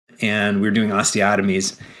and we were doing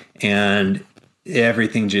osteotomies, and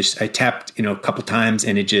everything I tapped, a couple times,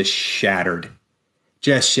 and it just shattered.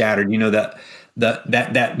 That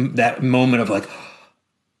moment of like,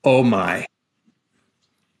 oh my,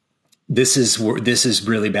 this is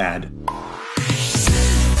really bad.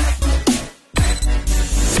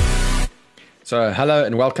 So hello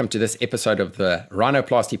and welcome to this episode of the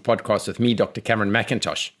Rhinoplasty podcast with me, Dr. Cameron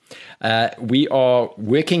McIntosh. We are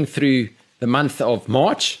working through the month of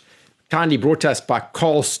March, kindly brought to us by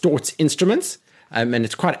Carl Stort's Instruments. And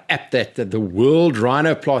it's quite apt that the World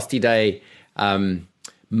Rhinoplasty Day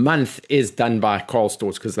month is done by Carl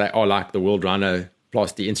Stort's, because they are like the World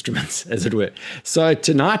Rhinoplasty Instruments, as it were. So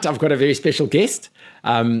tonight I've got a very special guest.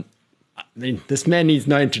 This man needs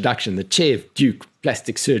no introduction, the chair of Duke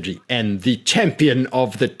Plastic Surgery and the champion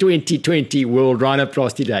of the 2020 World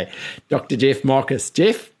Rhinoplasty Day, Dr. Jeff Marcus.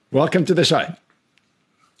 Jeff, welcome to the show.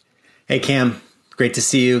 Hey, Cam. Great to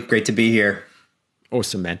see you. Great to be here.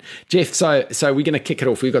 Awesome, man. Jeff, so we're going to kick it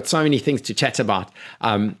off. We've got so many things to chat about.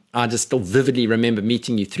 I just still vividly remember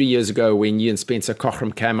meeting you 3 years ago when you and Spencer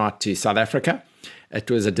Cochram came out to South Africa.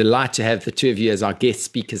 It was a delight to have the two of you as our guest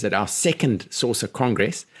speakers at our second Saucer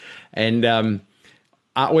Congress. And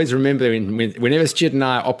I always remember whenever Stuart and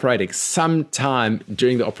I are operating, sometime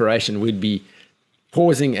during the operation, we'd be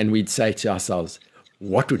pausing and we'd say to ourselves,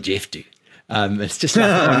 what would Jeff do? It's just like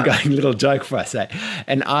an ongoing little joke for us. Eh?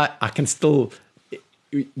 And I can still,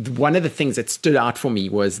 one of the things that stood out for me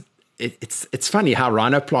was, it's funny how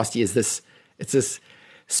rhinoplasty is it's this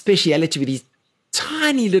speciality with these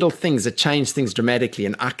tiny little things that change things dramatically.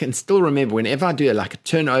 And I can still remember whenever I do a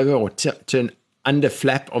turnover or turn under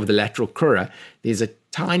flap of the lateral crura, there's a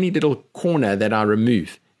tiny little corner that I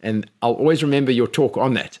remove. And I'll always remember your talk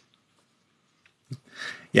on that.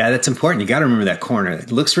 Yeah, that's important. You got to remember that corner. It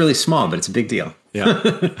looks really small, but it's a big deal. Yeah.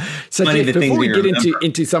 So Jeff, before we get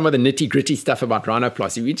into some of the nitty gritty stuff about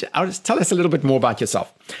rhinoplasty, tell us a little bit more about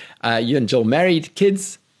yourself. You and Jill married,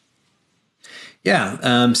 kids? Yeah.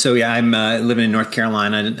 I'm living in North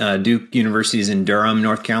Carolina. Duke University is in Durham,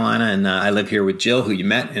 North Carolina. And I live here with Jill, who you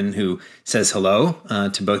met and who says hello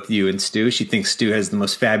to both you and Stu. She thinks Stu has the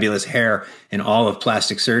most fabulous hair in all of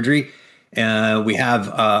plastic surgery. We have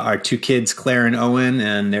our two kids, Claire and Owen,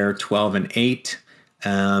 and they're 12 and 8.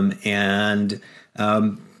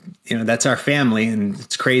 That's our family. And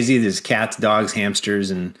it's crazy. There's cats, dogs,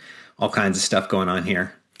 hamsters, and all kinds of stuff going on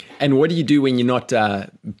here. And what do you do when you're not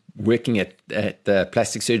working at the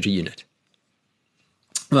plastic surgery unit?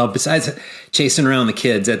 Well, besides chasing around the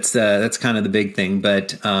kids, that's kind of the big thing.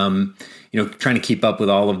 But trying to keep up with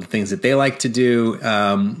all of the things that they like to do.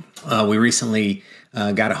 We recently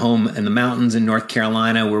got a home in the mountains in North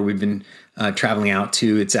Carolina where we've been traveling out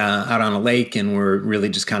to. It's out on a lake, and we're really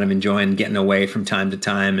just kind of enjoying getting away from time to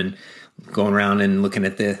time and going around and looking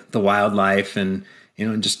at the wildlife and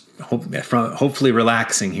just hopefully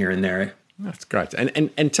relaxing here and there. That's great.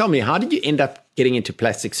 And tell me, how did you end up getting into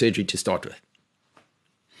plastic surgery to start with?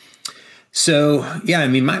 So, yeah, I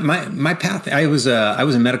mean, my path, I was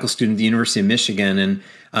a medical student at the University of Michigan, and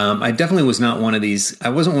I definitely was not one of these. I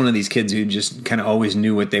wasn't one of these kids who just kind of always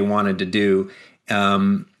knew what they wanted to do.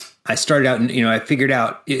 I started out and, I figured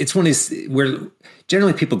out it's one of these where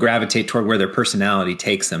generally people gravitate toward where their personality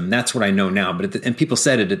takes them. That's what I know now. And people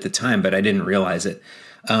said it at the time, but I didn't realize it.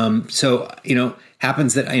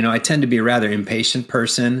 Happens that, I tend to be a rather impatient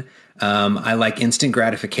person. I like instant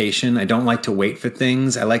gratification. I don't like to wait for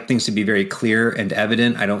things. I like things to be very clear and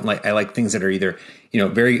evident. I like things that are either,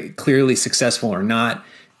 very clearly successful or not.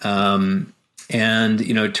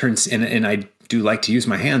 It turns, and I do like to use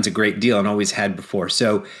my hands a great deal and always had before.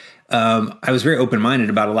 So, I was very open-minded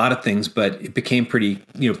about a lot of things, but it became pretty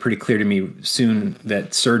clear to me soon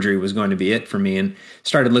that surgery was going to be it for me, and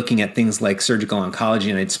started looking at things like surgical oncology.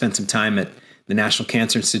 And I'd spent some time at the National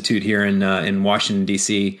Cancer Institute here in Washington,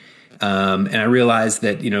 D.C. And I realized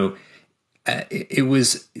that, it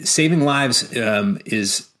was saving lives,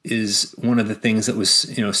 is one of the things that was,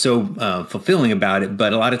 so fulfilling about it.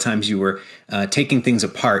 But a lot of times you were taking things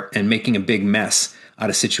apart and making a big mess out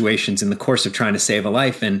of situations in the course of trying to save a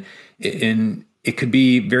life. And it could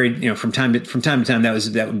be very, from time to time,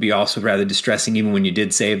 that would be also rather distressing, even when you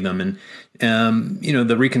did save them. And,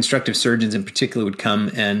 the reconstructive surgeons in particular would come,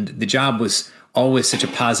 and the job was always such a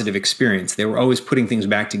positive experience. They were always putting things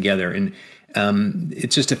back together. And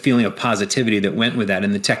it's just a feeling of positivity that went with that.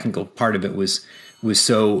 And the technical part of it was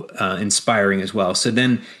so inspiring as well. So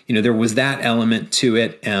then, there was that element to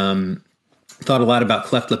it. Thought a lot about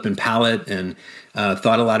cleft lip and palate, and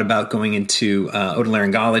thought a lot about going into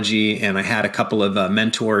otolaryngology. And I had a couple of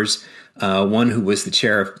mentors one who was the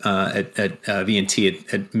chair at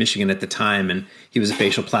VNT at Michigan at the time, and he was a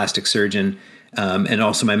facial plastic surgeon, and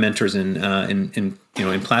also my mentors in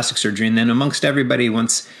plastic surgery. And then amongst everybody,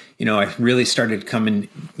 once I really started coming,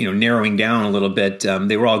 narrowing down a little bit,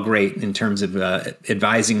 they were all great in terms of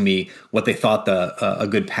advising me what they thought a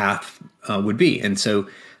good path would be. And so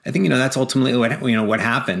I think that's ultimately what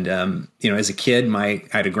happened. As a kid, I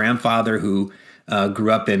had a grandfather who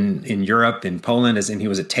grew up in Europe, in Poland, and he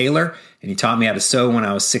was a tailor, and he taught me how to sew when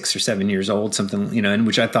I was 6 or 7 years old, something, and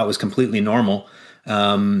which I thought was completely normal.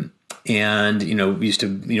 And we used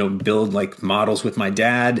to build like models with my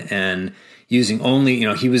dad, and using only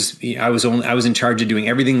I was in charge of doing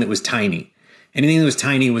everything that was tiny. Anything that was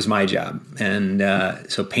tiny was my job, and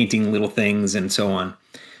so painting little things and so on.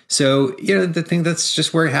 So the thing, that's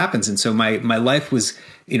just where it happens. And so my life was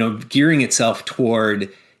gearing itself toward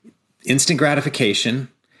instant gratification,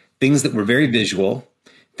 things that were very visual,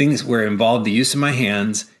 things where it involved the use of my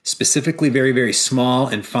hands, specifically very, very small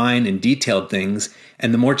and fine and detailed things.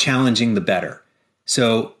 And the more challenging, the better.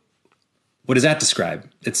 So what does that describe?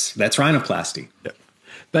 That's rhinoplasty. Yeah.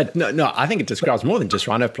 But no, I think it describes more than just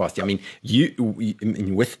rhinoplasty. I mean, you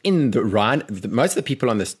within most of the people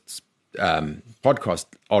on this podcast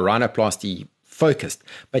are rhinoplasty focused,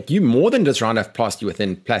 but you more than just rhinoplasty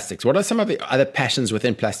within plastics. What are some of the other passions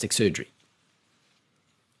within plastic surgery?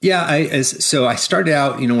 Yeah, so I started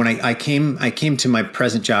out, when I came to my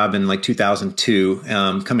present job in like 2002,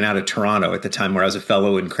 coming out of Toronto at the time, where I was a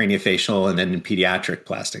fellow in craniofacial and then in pediatric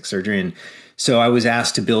plastic surgery. And so I was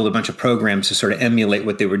asked to build a bunch of programs to sort of emulate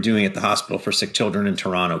what they were doing at the hospital for sick children in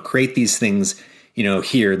Toronto, create these things,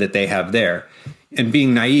 here that they have there. And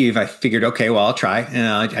being naive, I figured, okay, well, I'll try,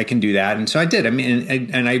 and I can do that. And so I did. I mean,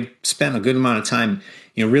 and I spent a good amount of time,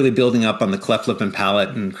 really building up on the cleft lip and palate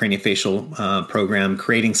and craniofacial program,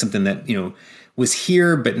 creating something that was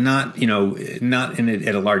here, but not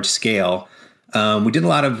at a large scale. We did a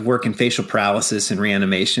lot of work in facial paralysis and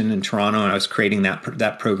reanimation in Toronto, and I was creating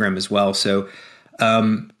that program as well. So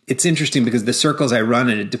it's interesting because the circles I run,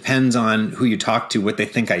 and it depends on who you talk to, what they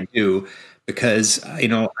think I do. Because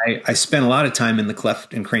I spent a lot of time in the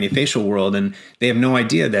cleft and craniofacial world, and they have no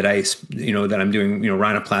idea that that I'm doing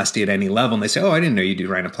rhinoplasty at any level. And they say, "Oh, I didn't know you do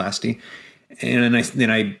rhinoplasty." And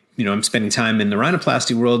I'm spending time in the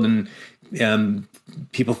rhinoplasty world, and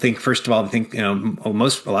people think, first of all,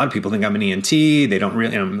 a lot of people think I'm an ENT. They don't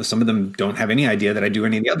really, some of them don't have any idea that I do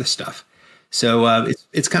any of the other stuff. So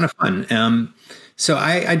it's kind of fun. So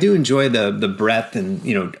I do enjoy the breadth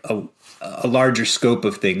and a larger scope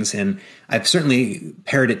of things, and I've certainly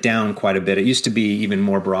pared it down quite a bit. It used to be even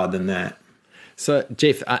more broad than that. So,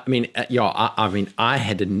 Jeff, I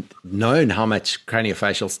hadn't known how much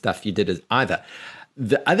craniofacial stuff you did either.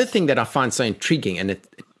 The other thing that I find so intriguing, and it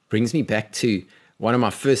brings me back to one of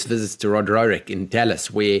my first visits to Rod Roerick in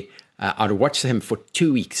Dallas, where I'd watched him for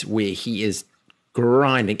 2 weeks, where he is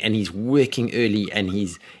grinding and he's working early and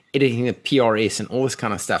he's editing the PRS and all this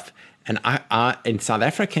kind of stuff. And I in South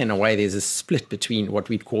Africa, in a way, there's a split between what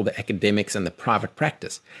we'd call the academics and the private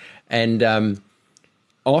practice. And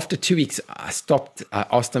after 2 weeks, I stopped. I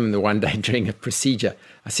asked him the one day during a procedure,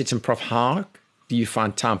 I said to him, "Prof, how do you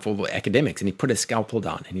find time for the academics?" And he put his scalpel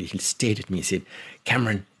down and he stared at me and said,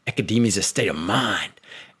 "Cameron, academia is a state of mind."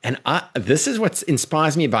 And this is what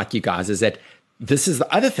inspires me about you guys, is that this is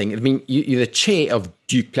the other thing. I mean, you're the chair of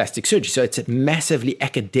Duke Plastic Surgery, so it's a massively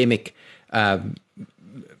academic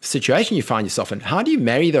situation you find yourself in. How do you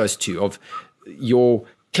marry those two, of your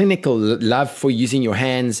clinical love for using your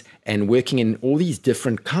hands and working in all these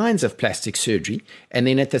different kinds of plastic surgery, and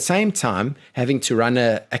then at the same time having to run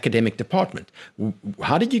an academic department?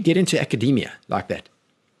 How did you get into academia like that?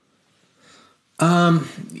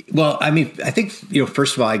 Well, I mean, I think,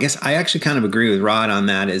 first of all, I guess I actually kind of agree with Rod on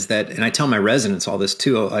that, is that, and I tell my residents all this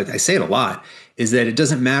too, I say it a lot, is that it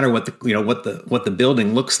doesn't matter what the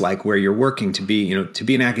building looks like where you're working. To be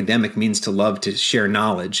an academic means to love to share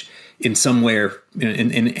knowledge in some way, or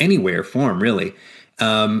in any way or form, really.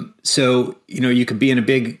 So, you could be in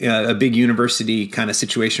a big university kind of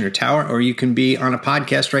situation or tower, or you can be on a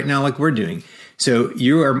podcast right now like we're doing. So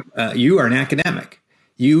you are an academic.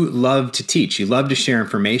 You love to teach, you love to share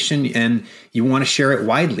information, and you want to share it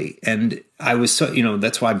widely. And I was so,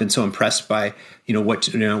 that's why I've been so impressed by,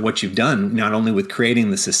 what you've done, not only with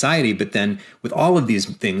creating the society, but then with all of these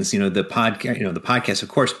things, the podcast, of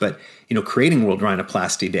course, but, creating World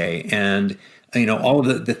Rhinoplasty Day, and, all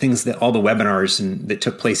of the things all the webinars that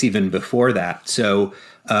took place even before that. So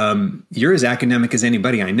you're as academic as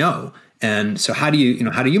anybody I know. And so how do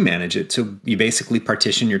you manage it? So you basically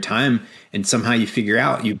partition your time, and somehow you figure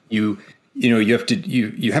out, you you have to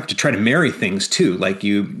you have to try to marry things too, like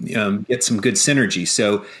you get some good synergy.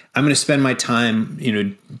 So I'm going to spend my time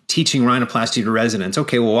teaching rhinoplasty to residents.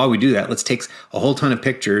 Okay, well, while we do that, let's take a whole ton of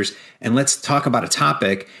pictures and let's talk about a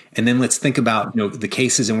topic, and then let's think about the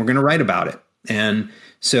cases, and we're going to write about it. And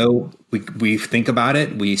so we think about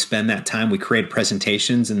it, we spend that time, we create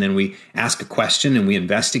presentations, and then we ask a question and we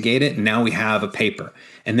investigate it. And now we have a paper,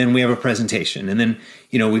 and then we have a presentation, and then,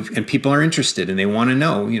 and people are interested and they want to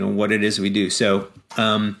know, what it is we do. So,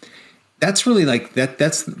 that's really like that.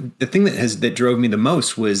 That's the thing that drove me the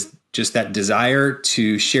most, was just that desire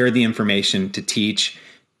to share the information, to teach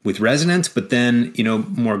with residents, but then,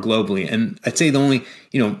 more globally. And I'd say the only,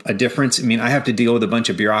 a difference, I have to deal with a bunch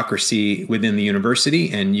of bureaucracy within the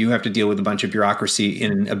university, and you have to deal with a bunch of bureaucracy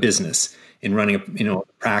in a business, in running a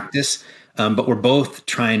practice. But we're both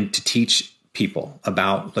trying to teach people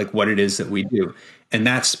about like what it is that we do. And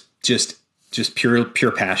that's just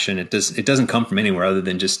pure passion. It doesn't come from anywhere other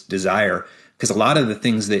than just desire. Because a lot of the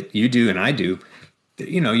things that you do and I do,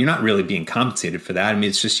 you're not really being compensated for that.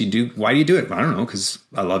 It's just you do. Why do you do it? I don't know, because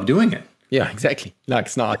I love doing it. Yeah, exactly. Like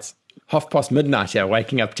it's midnight here,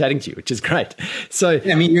 waking up chatting to you, which is great. So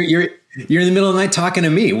you're in the middle of the night talking to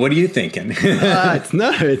me. What are you thinking?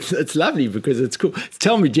 It's lovely because it's cool.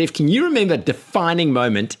 Tell me, Jeff, can you remember a defining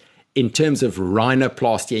moment in terms of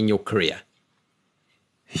rhinoplasty in your career?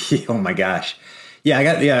 Oh my gosh. Yeah, I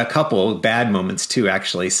got a couple bad moments too,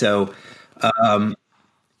 actually. So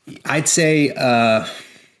I'd say, I'd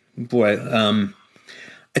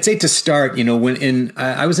say to start, when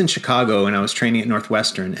I was in Chicago and I was training at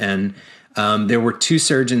Northwestern, and there were two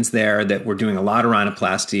surgeons there that were doing a lot of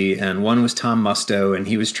rhinoplasty, and one was Tom Musto, and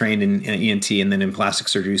he was trained in ENT and then in plastic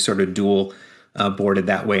surgery, sort of dual boarded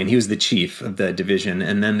that way, and he was the chief of the division.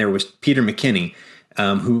 And then there was Peter McKinney,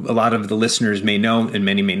 who a lot of the listeners may know and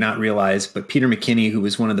many may not realize, but Peter McKinney, who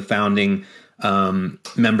was one of the founding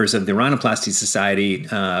members of the Rhinoplasty Society.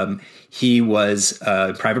 He was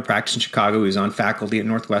private practice in Chicago. He was on faculty at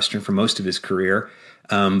Northwestern for most of his career.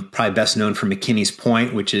 Probably best known for McKinney's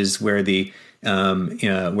Point, which is where the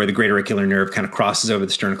great auricular nerve kind of crosses over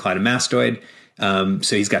the sternocleidomastoid.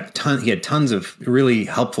 So he had tons of really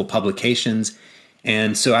helpful publications.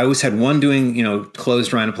 And so I always had one doing,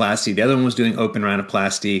 closed rhinoplasty. The other one was doing open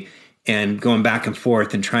rhinoplasty, and going back and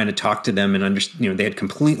forth and trying to talk to them and understand, they had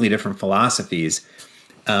completely different philosophies.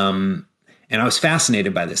 And I was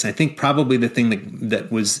fascinated by this. I think probably the thing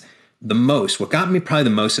that was what got me probably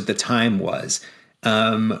the most at the time was,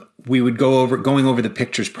 we would going over the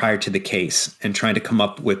pictures prior to the case and trying to come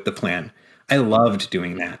up with the plan. I loved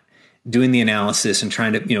doing that, doing the analysis and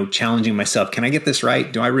trying to, challenging myself. Can I get this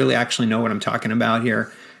right? Do I really actually know what I'm talking about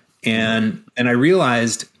here? And I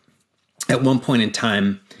realized at one point in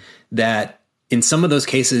time that in some of those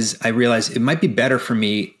cases, I realized it might be better for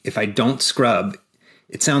me if I don't scrub.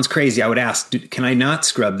 It sounds crazy. I would ask, can I not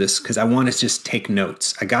scrub this? Because I want to just take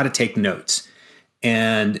notes. I got to take notes.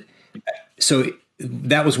 And so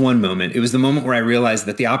that was one moment. It was the moment where I realized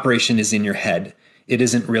that the operation is in your head. It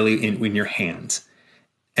isn't really in your hands.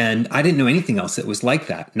 And I didn't know anything else that was like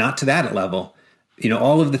that, not to that level.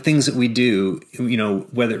 All of the things that we do,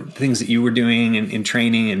 whether things that you were doing in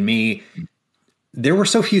training and me, there were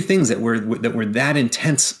so few things that were that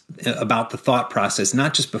intense about the thought process,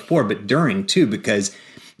 not just before, but during too, because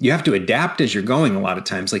you have to adapt as you're going a lot of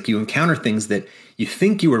times. Like you encounter things that you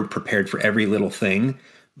think you were prepared for every little thing,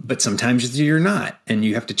 but sometimes you're not, and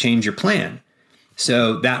you have to change your plan.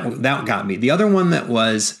 So that got me. The other one that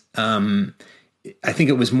was, I think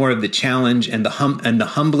it was more of the challenge and the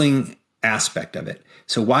humbling aspect of it.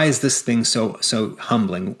 So why is this thing so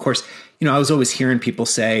humbling? Of course, I was always hearing people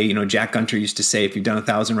say, Jack Gunter used to say, if you've done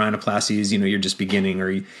 1,000 rhinoplasties, you're just beginning,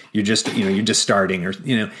 or you're just starting, or,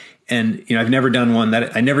 and, I've never done one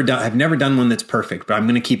that's perfect, but I'm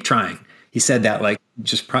going to keep trying. He said that I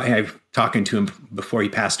was talking to him before he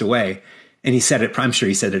passed away, and he said it, I'm sure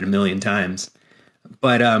he said it a million times,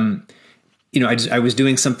 but, I was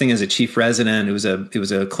doing something as a chief resident. It was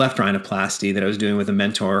a cleft rhinoplasty that I was doing with a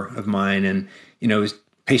mentor of mine, and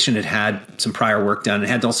patient had some prior work done and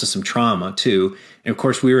had also some trauma too. And of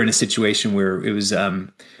course, we were in a situation where it was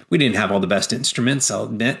we didn't have all the best instruments, I'll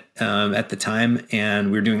admit, at the time,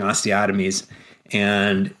 and we were doing osteotomies,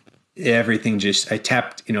 and everything I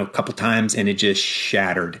tapped a couple times and it just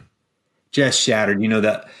shattered. That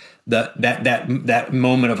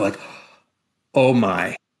moment of like, oh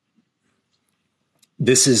my.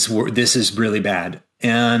 This is really bad.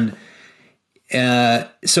 And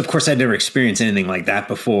so of course I'd never experienced anything like that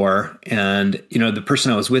before. And, the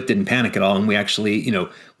person I was with didn't panic at all. And we actually,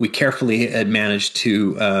 we carefully had managed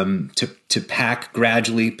to pack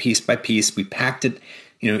gradually, piece by piece. We packed it,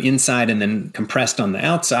 inside and then compressed on the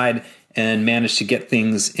outside, and managed to get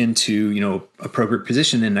things into, appropriate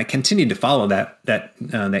position. And I continued to follow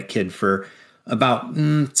that kid for about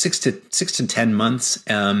 6 to 10 months.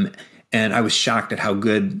 And I was shocked at how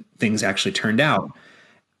good things actually turned out.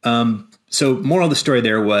 So moral of the story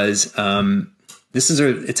there was,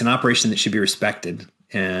 it's an operation that should be respected,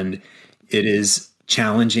 and it is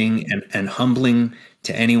challenging and humbling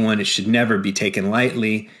to anyone. It should never be taken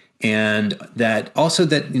lightly. And that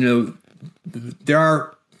there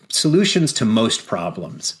are solutions to most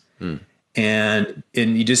problems. And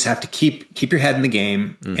you just have to keep your head in the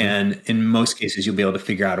game. And in most cases, you'll be able to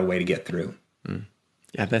figure out a way to get through.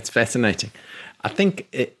 Yeah, that's fascinating. I think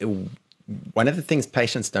one of the things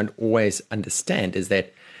patients don't always understand is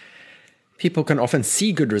that people can often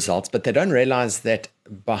see good results, but they don't realize that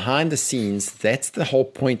behind the scenes, that's the whole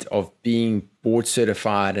point of being board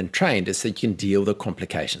certified and trained, is so you can deal with the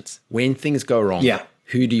complications. When things go wrong,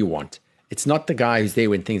 who do you want? It's not the guy who's there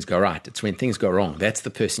when things go right. It's when things go wrong. That's the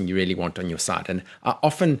person you really want on your side. And I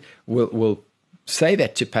often will say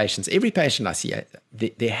that to patients. Every patient I see,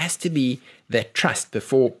 there has to be that trust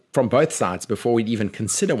from both sides before we'd even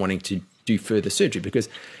consider wanting to do further surgery, because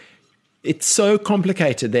it's so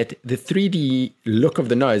complicated that the 3D look of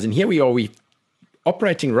the nose, and here we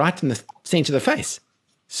operating right in the center of the face.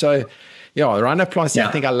 So, rhinoplasty,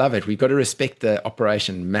 I think I love it. We've got to respect the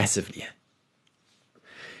operation massively.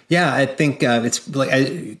 Yeah, I think it's like,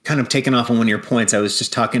 I kind of taken off on one of your points. I was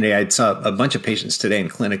just talking today. I saw a bunch of patients today in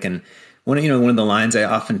clinic, and one of the lines I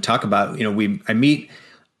often talk about,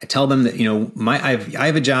 I tell them that, I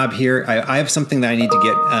have a job here. I have something that I need to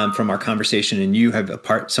get from our conversation, and you have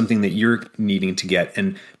something that you're needing to get.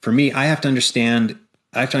 And for me, I have to understand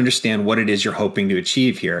what it is you're hoping to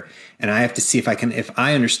achieve here. And I have to see if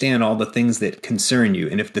I understand all the things that concern you.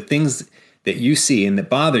 And if the things that you see and that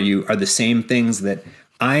bother you are the same things that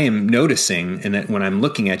I am noticing, and that when I'm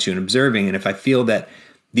looking at you and observing, and if I feel that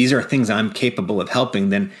these are things I'm capable of helping,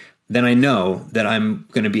 then I know that I'm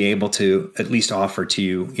going to be able to at least offer to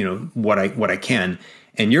you, what I can.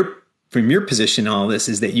 And from your position in all this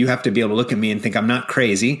is that you have to be able to look at me and think I'm not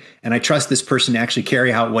crazy, and I trust this person to actually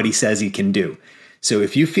carry out what he says he can do. So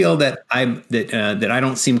if you feel that that I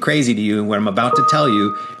don't seem crazy to you in what I'm about to tell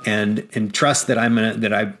you, and trust that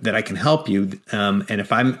that I can help you, and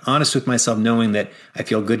if I'm honest with myself, knowing that I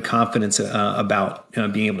feel good confidence about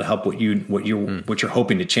being able to help what you're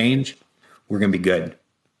hoping to change, we're going to be good.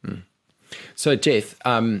 So, Jeff,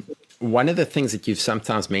 one of the things that you've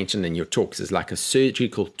sometimes mentioned in your talks is like a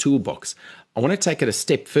surgical toolbox. I want to take it a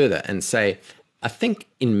step further and say, I think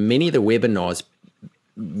in many of the webinars,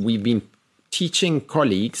 we've been teaching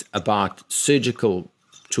colleagues about surgical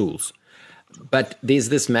tools, but there's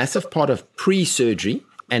this massive part of pre-surgery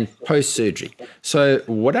and post-surgery. So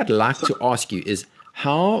what I'd like to ask you is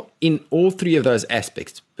how, in all three of those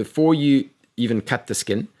aspects, before you even cut the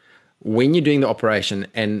skin, when you're doing the operation,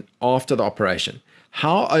 and after the operation,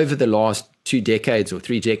 how over the last 2 decades or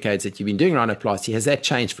 3 decades that you've been doing rhinoplasty, has that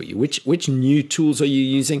changed for you? Which new tools are you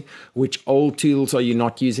using? Which old tools are you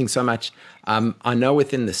not using so much? I know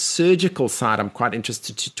within the surgical side, I'm quite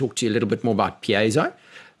interested to talk to you a little bit more about piezo.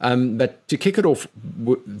 But to kick it off,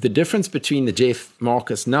 the difference between the Jeff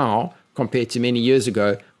Marcus now compared to many years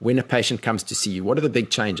ago when a patient comes to see you, what are the big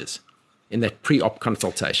changes in that pre-op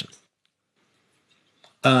consultation?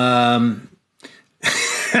 In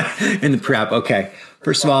the pre-op, okay.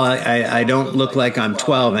 First of all, I don't look like I'm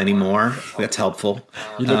 12 anymore. That's helpful.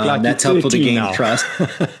 You look like that's helpful to gain now. Trust.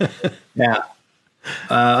 Yeah.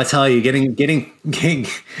 I'll tell you, getting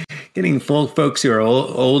full folks who are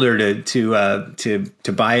older to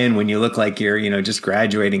buy in when you look like you're just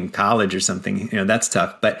graduating college or something, that's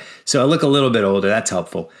tough. But so I look a little bit older. That's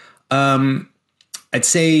helpful. I'd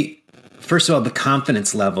say, first of all, the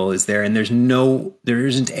confidence level is there, and there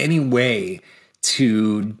isn't any way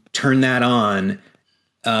to turn that on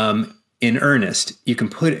in earnest. You can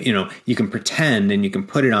you can pretend and you can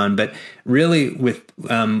put it on, but really with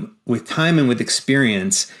time and with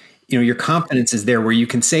experience, your confidence is there where you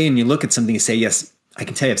can say, and you look at something and say, yes, I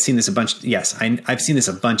can tell you, I've seen this a bunch. Yes, I've seen this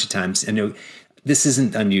a bunch of times, and this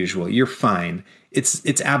isn't unusual. You're fine.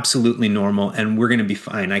 It's absolutely normal, and we're going to be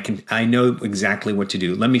fine. I know exactly what to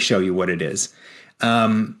do. Let me show you what it is.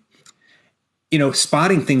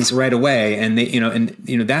 Spotting things right away, and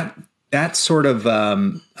that sort of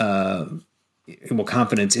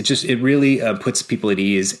confidence. It really puts people at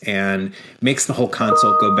ease and makes the whole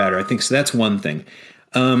consult go better. I think so. That's one thing.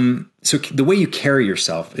 So the way you carry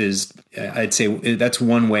yourself is, I'd say that's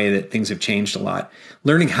one way that things have changed a lot.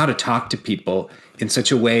 Learning how to talk to people in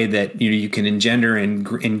such a way that you can engender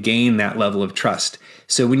and gain that level of trust.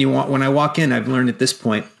 So when I walk in, I've learned at this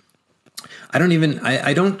point,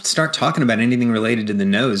 I don't start talking about anything related to the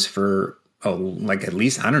nose for like at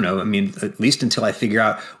least, I don't know. I mean, at least until I figure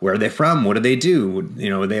out where are they from, what do they do?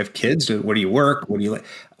 They have kids. Where do you work? What do you like?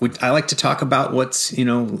 I like to talk about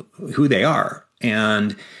who they are.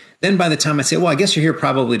 And then by the time I say, well, I guess you're here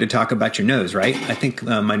probably to talk about your nose, right? I think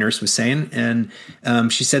my nurse was saying, and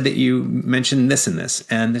she said that you mentioned this and this,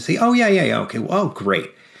 and they say, oh yeah. Okay. Well,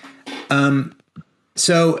 great.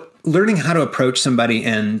 So learning how to approach somebody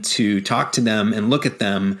and to talk to them and look at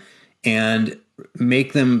them and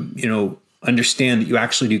make them, understand that you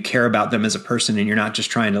actually do care about them as a person, and you're not just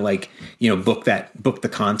trying to book the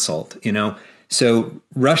consult, So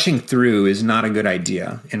rushing through is not a good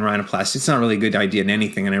idea in rhinoplasty. It's not really a good idea in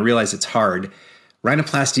anything. And I realize it's hard.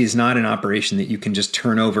 Rhinoplasty is not an operation that you can just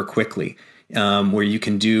turn over quickly, where you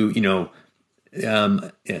can do,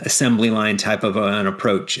 assembly line type of an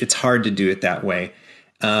approach. It's hard to do it that way.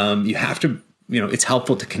 You have to, it's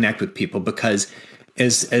helpful to connect with people because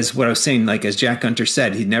as what I was saying, like as Jack Gunter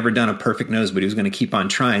said, he'd never done a perfect nose, but he was going to keep on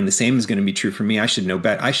trying. The same is going to be true for me. I should know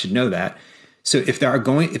that. So if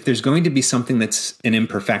there's going to be something that's an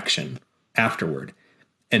imperfection afterward,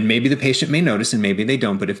 and maybe the patient may notice and maybe they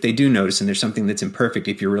don't, but if they do notice and there's something that's imperfect,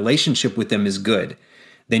 if your relationship with them is good,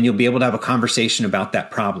 then you'll be able to have a conversation about that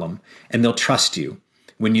problem, and they'll trust you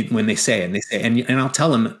when they say it. And I'll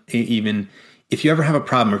tell them, even if you ever have a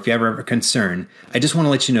problem or if you ever have a concern, I just want to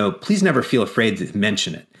let you know, please never feel afraid to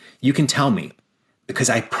mention it. You can tell me, because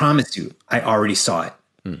I promise you, I already saw it.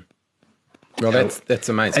 Well, that's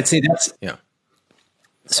amazing. I'd say that's, yeah.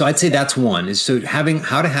 So I'd say that's one, is so having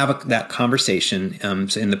how to have that conversation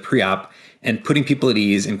so in the pre-op, and putting people at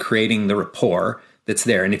ease and creating the rapport that's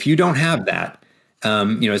there. And if you don't have that,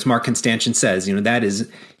 as Mark Constantian says, that is,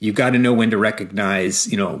 you've got to know when to recognize,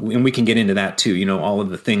 and we can get into that too, all of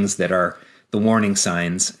the things that are the warning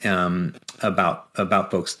signs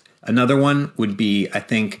about folks. Another one would be, I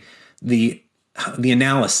think, the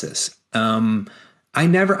analysis.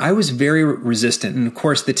 I was very resistant, and of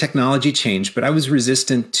course the technology changed, but I was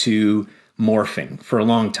resistant to morphing for a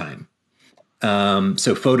long time.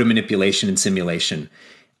 So photo manipulation and simulation.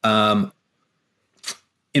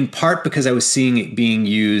 In part because I was seeing it being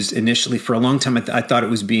used initially for a long time. I thought it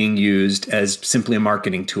was being used as simply a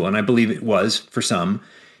marketing tool, and I believe it was for some.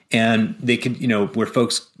 And they could, where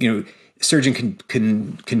folks, surgeon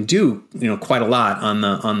can do, quite a lot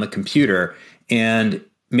on the computer, and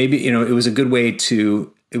maybe, it was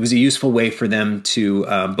it was a useful way for them to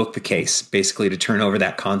book the case, basically to turn over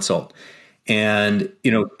that consult. And,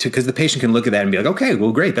 because the patient can look at that and be like, okay,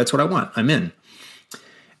 well, great. That's what I want. I'm in.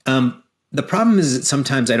 The problem is that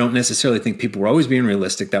sometimes I don't necessarily think people were always being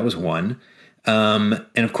realistic. That was one. And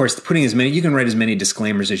of course, you can write as many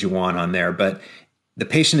disclaimers as you want on there, but the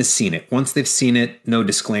patient has seen it. Once they've seen it, no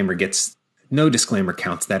disclaimer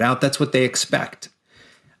counts that out. That's what they expect.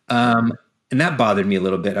 And that bothered me a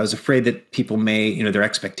little bit. I was afraid that people may, their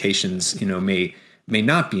expectations, may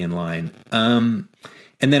not be in line. And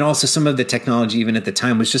then also some of the technology, even at the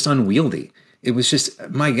time, was just unwieldy. It was just,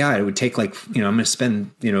 my God, it would take I'm going to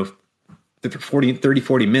spend,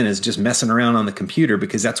 40 minutes just messing around on the computer,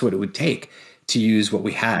 because that's what it would take to use what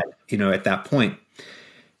we had, at that point.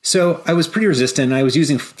 So I was pretty resistant. I was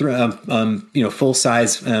using, full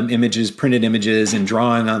size images, printed images, and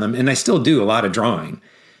drawing on them. And I still do a lot of drawing.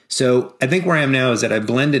 So I think where I am now is that I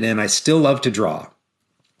blended in. I still love to draw.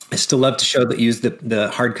 I still love to use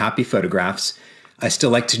the hard copy photographs. I still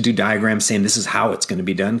like to do diagrams saying this is how it's going to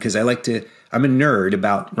be done, because I'm a nerd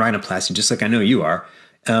about rhinoplasty, just like I know you are.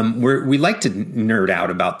 We like to nerd out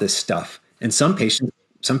about this stuff. And some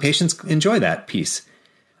patients enjoy that piece.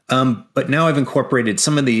 But now I've incorporated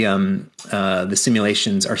some of the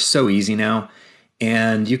simulations are so easy now,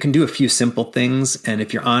 and you can do a few simple things. And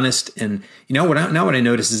if you're honest, and what I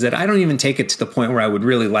notice is that I don't even take it to the point where I would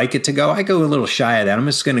really like it to go. I go a little shy of that. I'm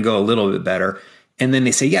just going to go a little bit better. And then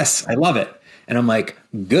they say, yes, I love it. And I'm like,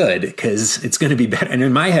 good, because it's going to be better. And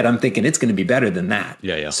in my head, I'm thinking it's going to be better than that.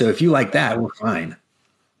 Yeah. So if you like that, we're fine.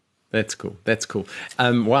 That's cool.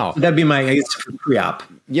 Wow. That'd be my pre-op.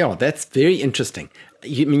 Yeah, that's very interesting.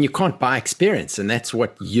 You can't buy experience, and that's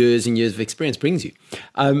what years and years of experience brings you.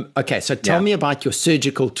 Okay, so tell me about your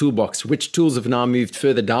surgical toolbox. Which tools have now moved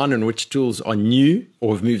further down, and which tools are new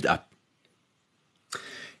or have moved up?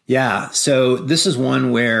 Yeah, so this is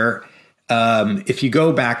one where if you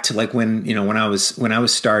go back to when I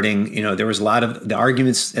was starting, there was a lot of the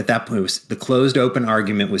arguments at that point. The closed open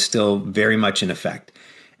argument was still very much in effect.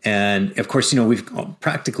 And of course, we've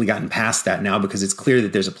practically gotten past that now, because it's clear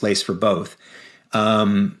that there's a place for both.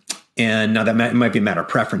 And now that might be a matter of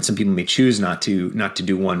preference. Some people may choose not to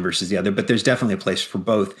do one versus the other, but there's definitely a place for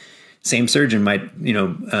both. Same surgeon might,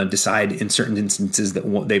 decide in certain instances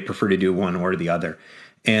that they prefer to do one or the other.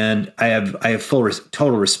 And I have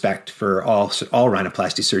total respect for all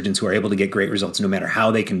rhinoplasty surgeons who are able to get great results no matter how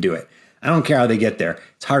they can do it. I don't care how they get there.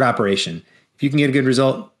 It's hard operation. If you can get a good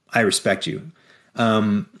result, I respect you.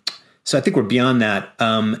 So I think we're beyond that.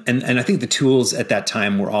 And I think the tools at that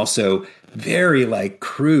time were also very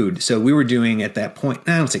crude. So we were doing at that point,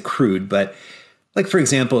 I don't say crude, but for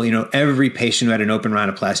example, every patient who had an open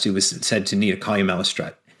rhinoplasty was said to need a columella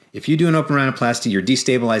strut. If you do an open rhinoplasty, you're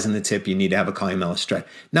destabilizing the tip, you need to have a columella strut.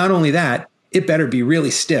 Not only that, it better be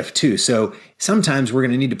really stiff too. So sometimes we're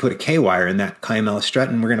going to need to put a K-wire in that columella strut,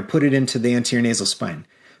 and we're going to put it into the anterior nasal spine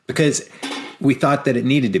because we thought that it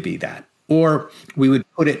needed to be that. Or we would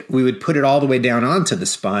put it all the way down onto the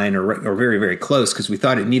spine or very, very close because we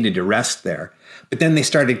thought it needed to rest there. But then they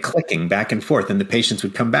started clicking back and forth, and the patients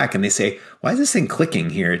would come back and they say, "Why is this thing clicking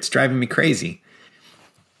here? It's driving me crazy."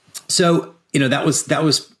 So, that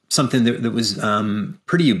was something that was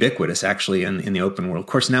pretty ubiquitous actually in the open world. Of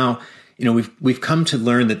course, now, we've come to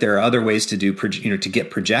learn that there are other ways to do, to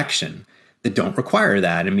get projection that don't require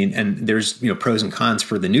that. I mean, and there's, pros and cons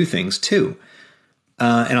for the new things too.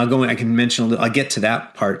 And I can mention I'll get to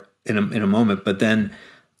that part in a moment, but then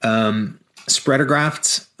spreader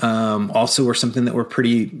grafts also were something that were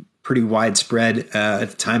pretty widespread at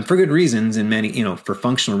the time for good reasons and many, for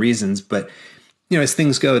functional reasons. But, as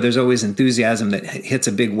things go, there's always enthusiasm that hits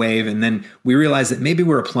a big wave. And then we realize that maybe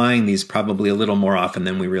we're applying these probably a little more often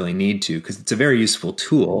than we really need to, because it's a very useful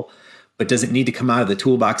tool, but does it need to come out of the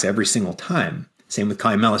toolbox every single time? Same with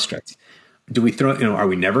columella struts. Do we are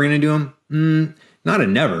we never going to do them? Not a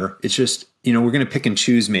never. It's just, we're going to pick and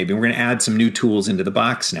choose maybe. We're going to add some new tools into the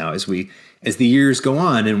box now as the years go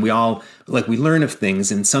on, and we learn of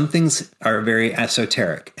things, and some things are very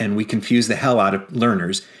esoteric, and we confuse the hell out of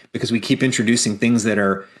learners because we keep introducing things that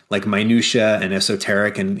are like minutia and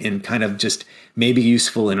esoteric and kind of just maybe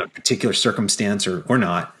useful in a particular circumstance or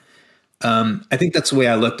not. I think that's the way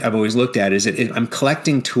I've always looked at it, is I'm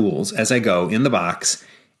collecting tools as I go in the box,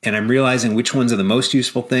 and I'm realizing which ones are the most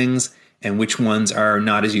useful things and which ones are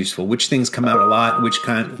not as useful, which things come out a lot,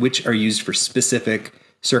 which are used for specific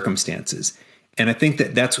circumstances. And I think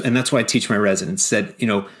that's why I teach my residents that,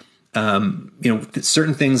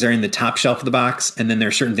 certain things are in the top shelf of the box, and then there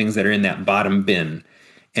are certain things that are in that bottom bin.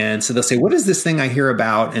 And so they'll say, what is this thing I hear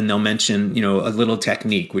about? And they'll mention, a little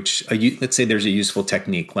technique, let's say there's a useful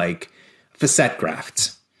technique like facet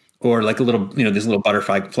grafts, or like a little, there's little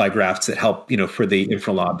butterfly grafts that help, for the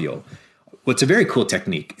infralobule. Well, it's a very cool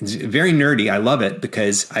technique. It's very nerdy. I love it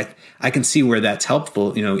because I can see where that's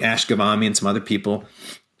helpful. Ash Gavami and some other people,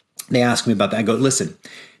 they ask me about that. I go, listen,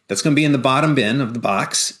 that's going to be in the bottom bin of the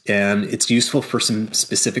box, and it's useful for some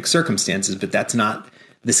specific circumstances, but that's not,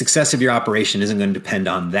 the success of your operation isn't going to depend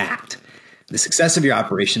on that. The success of your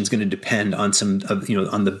operation is going to depend on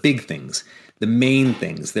on the big things, the main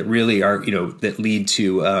things that really are, that lead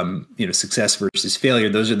to, success versus failure.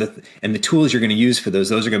 Those are and the tools you're going to use for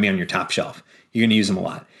those are going to be on your top shelf. You're going to use them a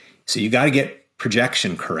lot. So you got to get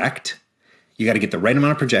projection correct. You got to get the right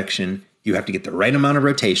amount of projection. You have to get the right amount of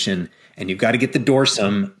rotation, and you've got to get the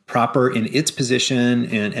dorsum proper in its position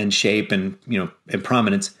and shape and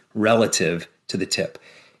prominence relative to the tip.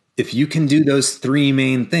 If you can do those three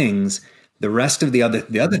main things, the rest of the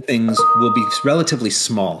other things will be relatively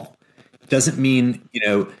small. Doesn't mean,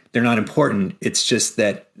 they're not important. It's just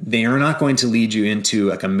that they are not going to lead you into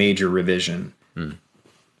like a major revision.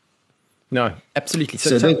 No, absolutely.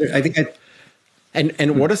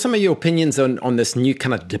 And what are some of your opinions on this new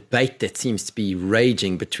kind of debate that seems to be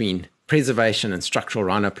raging between preservation and structural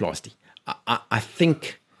rhinoplasty? I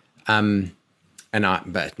think, but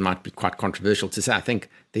it might be quite controversial to say, I think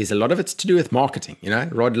there's a lot of it's to do with marketing.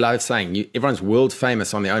 Rod Lowe saying everyone's world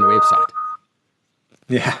famous on their own website.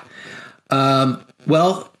 Yeah.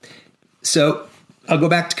 Well, so I'll go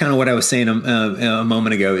back to kind of what I was saying a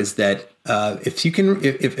moment ago, is that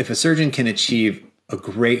if a surgeon can achieve a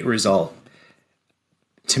great result,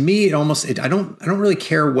 to me, I don't really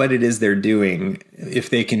care what it is they're doing if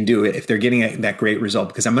they can do it, if they're getting that great result,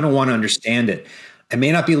 because I'm going to want to understand it. I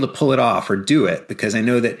may not be able to pull it off or do it because I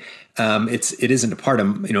know that it isn't a part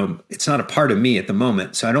of, it's not a part of me at the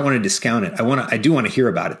moment. So I don't want to discount it. I do want to hear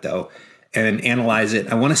about it though, and analyze it.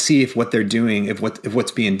 I want to see if what they're doing, if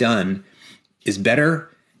what's being done is better,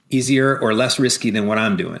 easier, or less risky than what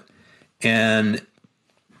I'm doing. And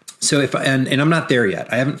so and I'm not there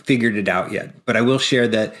yet. I haven't figured it out yet, but I will share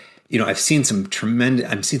that, I've seen some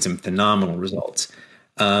phenomenal results.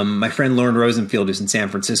 My friend Lauren Rosenfield, who's in San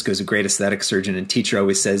Francisco, is a great aesthetic surgeon and teacher,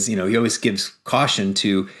 always says, he always gives caution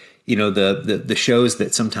to, the shows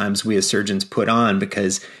that sometimes we as surgeons put on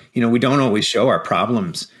because, we don't always show our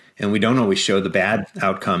problems and we don't always show the bad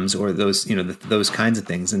outcomes or those, those kinds of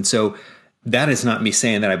things. And so that is not me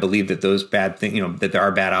saying that I believe that those bad things, that there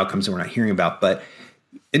are bad outcomes that we're not hearing about, but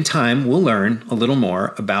in time we'll learn a little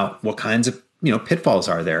more about what kinds of pitfalls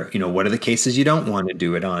are there. What are the cases you don't want to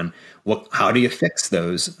do it on? How do you fix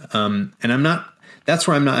those? And I'm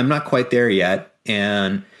not quite there yet.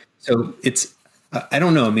 And so I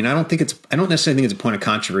don't know. I mean, I don't necessarily think it's a point of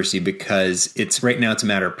controversy because right now it's a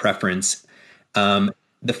matter of preference.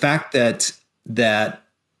 The fact that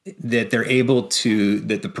they're able to,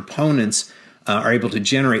 that the proponents are able to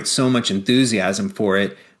generate so much enthusiasm for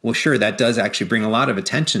it. Well, sure, that does actually bring a lot of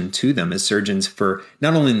attention to them as surgeons, for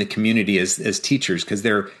not only in the community as teachers, because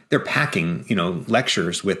they're packing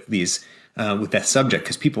lectures with these with that subject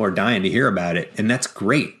because people are dying to hear about it, and that's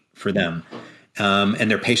great for them,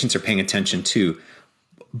 and their patients are paying attention too.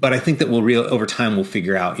 But I think that over time we'll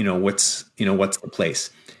figure out what's the place.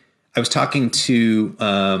 I was talking to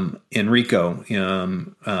Enrico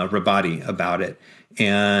Rabati about it,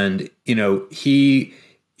 and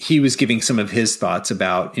he was giving some of his thoughts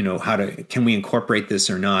about can we incorporate this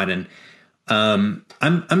or not, and I'm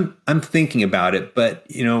thinking about it, but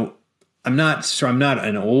I'm not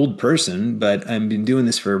an old person, but I've been doing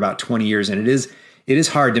this for about 20 years, and it is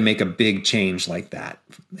hard to make a big change like that,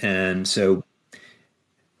 and so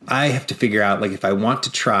I have to figure out, like, if I want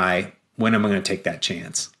to try, when am I going to take that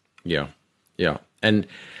chance? Yeah. And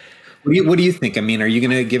what do you think? I mean, are you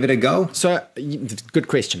going to give it a go? So, good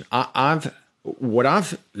question. My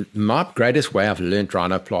greatest way I've learned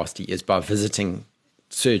rhinoplasty is by visiting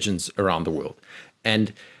surgeons around the world.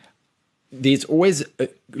 And there's always a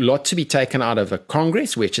lot to be taken out of a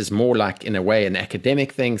congress, which is more like, in a way, an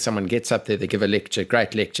academic thing. Someone gets up there, they give a lecture,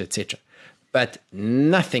 great lecture, etc. But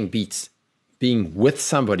nothing beats being with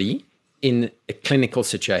somebody in a clinical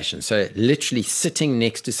situation. So literally sitting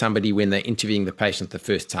next to somebody when they're interviewing the patient the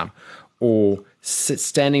first time, or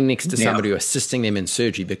standing next to somebody or assisting them in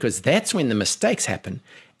surgery, because that's when the mistakes happen.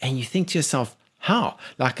 And you think to yourself, how?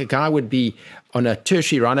 Like a guy would be on a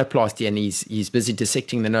tertiary rhinoplasty and he's busy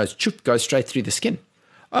dissecting the nose, goes straight through the skin.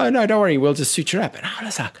 Oh, no, don't worry, we'll just suture up. And I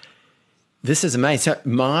was like, this is amazing. So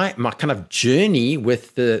my kind of journey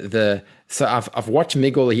with so I've watched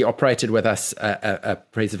Miguel. He operated with us a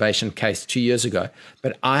preservation case 2 years ago,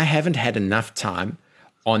 but I haven't had enough time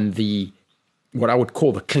on what I would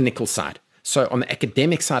call the clinical side. So on the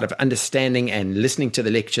academic side of understanding and listening to the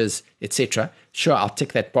lectures, etc., sure, I'll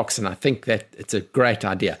tick that box, and I think that it's a great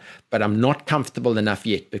idea. But I'm not comfortable enough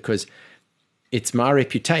yet because it's my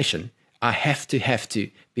reputation. I have to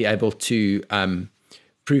be able to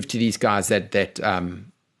prove to these guys that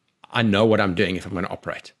I know what I'm doing if I'm going to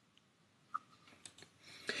operate.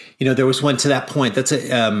 There was one to that point.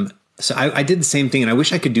 So I did the same thing, and I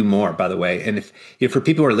wish I could do more, by the way. And if for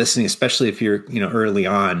people who are listening, especially if you're early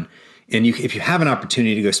on, and if you have an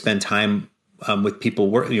opportunity to go spend time with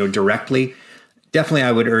people directly, definitely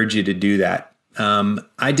I would urge you to do that.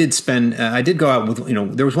 I did go out with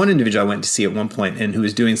there was one individual I went to see at one point, and who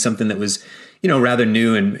was doing something that was rather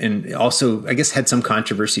new, and also I guess had some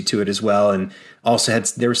controversy to it as well, and also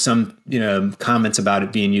there were some comments about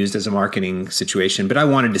it being used as a marketing situation. But I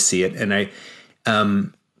wanted to see it, and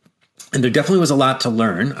and there definitely was a lot to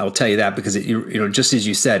learn. I'll tell you that, because just as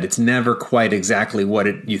you said, it's never quite exactly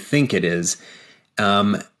what you think it is.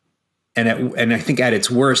 And I think at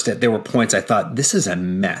its worst, there were points I thought, this is a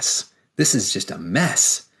mess. This is just a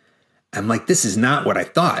mess. I'm like, this is not what I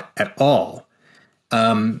thought at all.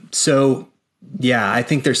 So yeah, I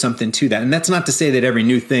think there's something to that. And that's not to say that every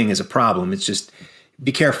new thing is a problem. It's just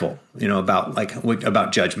be careful,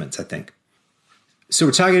 about judgments, I think. So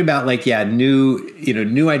we're talking about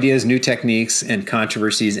new ideas, new techniques, and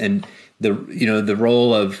controversies, and the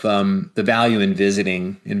role of the value in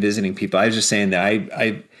visiting people. I was just saying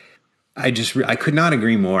that I could not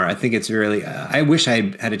agree more. I think it's really. I wish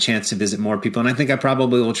I had a chance to visit more people, and I think I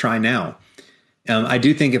probably will try now. I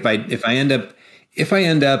do think if I end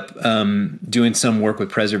up doing some work with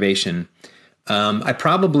preservation, I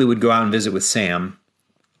probably would go out and visit with Sam.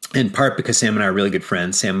 In part because Sam and I are really good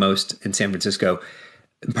friends, Sam Most in San Francisco,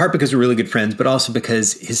 in part because we're really good friends, but also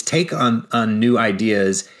because his take on new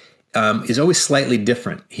ideas is always slightly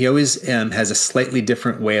different. He always has a slightly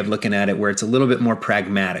different way of looking at it, where it's a little bit more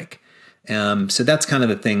pragmatic. So that's kind of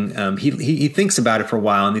the thing. He thinks about it for a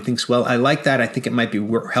while, and he thinks, well, I like that. I think it might be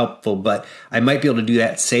helpful, but I might be able to do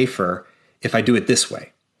that safer if I do it this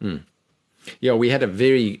way. Mm. Yeah, we had a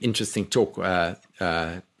very interesting talk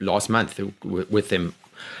last month with them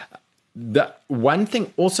The one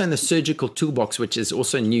thing also in the surgical toolbox, which is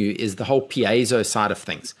also new, is the whole piezo side of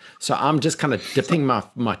things. So I'm just kind of dipping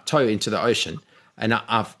my toe into the ocean, and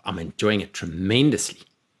I'm enjoying it tremendously.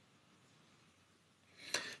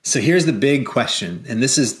 So here's the big question, and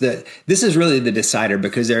this is really the decider,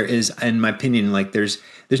 because there is, in my opinion, like there's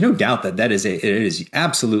no doubt that it is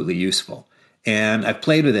absolutely useful, and I've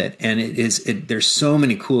played with it, and there's so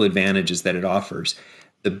many cool advantages that it offers.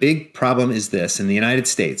 The big problem is this in the United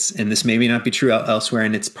States, and this may not be true elsewhere,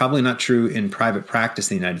 and it's probably not true in private practice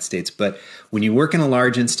in the United States, but when you work in a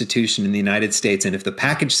large institution in the United States, and if the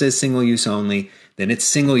package says single use only, then it's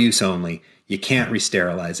single use only. You can't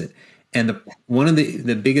re-sterilize it. And one of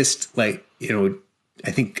the biggest, I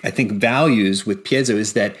think values with piezo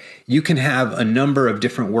is that you can have a number of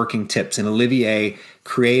different working tips. And Olivier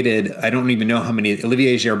created, I don't even know how many,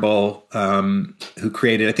 Olivier Gerbol, who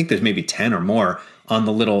created, I think there's maybe 10 or more on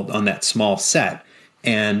that small set.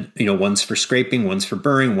 And, one's for scraping, one's for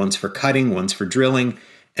burring, one's for cutting, one's for drilling.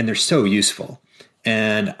 And they're so useful.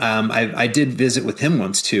 And I did visit with him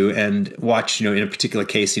once too, and watch, in a particular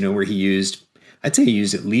case, where I'd say he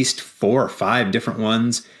used at least 4 or 5 different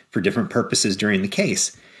ones for different purposes during the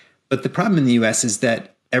case. But the problem in the US is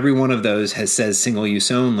that every one of those says single use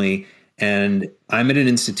only. And I'm at an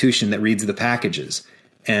institution that reads the packages.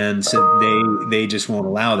 And so they just won't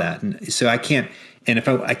allow that. And so I can't, and if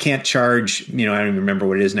I can't charge, I don't even remember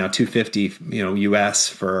what it is now, $250, US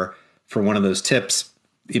for one of those tips,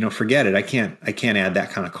 forget it. I can't add that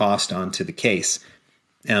kind of cost onto the case.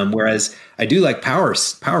 Whereas I do like power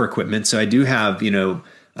equipment. So I do have,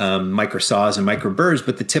 micro saws and micro burrs,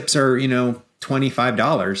 but the tips are,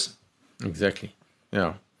 $25. Exactly.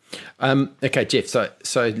 Yeah. Okay, Jeff. So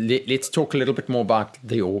let's talk a little bit more about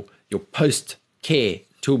your post-care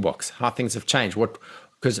toolbox, how things have changed.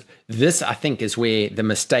 Because this, I think, is where the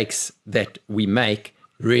mistakes that we make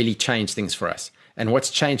really change things for us. And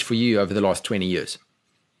what's changed for you over the last 20 years?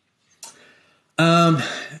 Not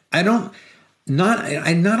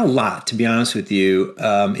a lot, to be honest with you.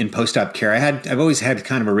 In post-op care, I've always had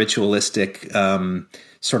kind of a ritualistic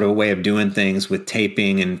sort of a way of doing things with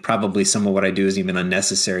taping, and probably some of what I do is even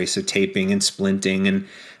unnecessary. So taping and splinting, and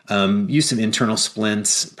use some internal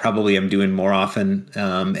splints. Probably I'm doing more often.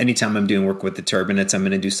 Anytime I'm doing work with the turbinates, I'm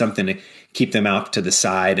going to do something to keep them out to the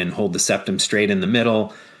side and hold the septum straight in the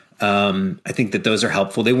middle. I think that those are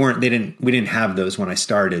helpful. We didn't have those when I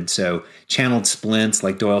started. So channeled splints,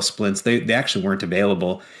 like Doyle splints, they actually weren't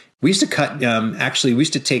available. We used to cut, we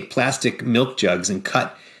used to take plastic milk jugs and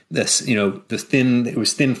cut this, it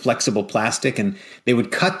was thin, flexible plastic, and they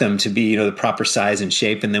would cut them to be, the proper size and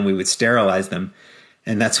shape. And then we would sterilize them.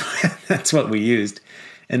 And that's what we used.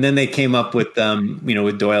 And then they came up with,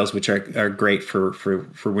 with Doyles, which are great for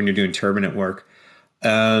when you're doing turbinate work.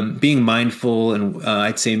 Being mindful, and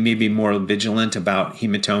I'd say maybe more vigilant about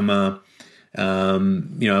hematoma.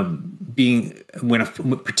 Being when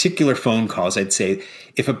particular phone calls, I'd say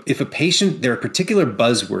if a patient, there are particular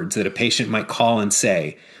buzzwords that a patient might call and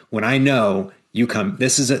say, when I know you come,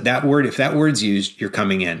 that word. If that word's used, you're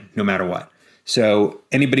coming in no matter what. So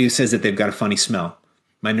anybody who says that they've got a funny smell,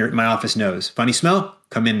 my office knows, funny smell,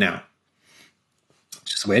 come in now.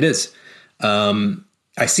 It's just the way it is.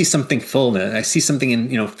 I see something full. I see something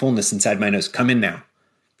in, fullness inside my nose. Come in now.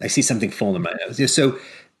 I see something full in my nose. So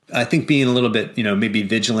I think being a little bit, maybe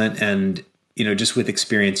vigilant, and, just with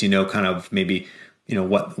experience, kind of maybe,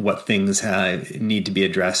 what things need to be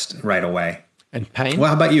addressed right away. And pain? Well,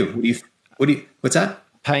 how about you? What's that?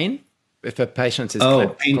 Pain? If a patient is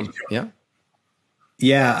pain. Yeah.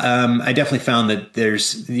 Yeah. I definitely found that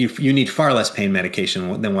you need far less pain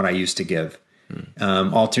medication than what I used to give.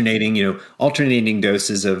 Alternating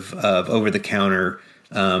doses of over-the-counter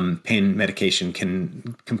pain medication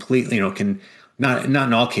can completely, can not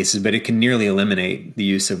in all cases, but it can nearly eliminate the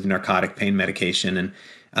use of narcotic pain medication. And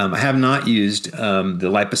I have not used the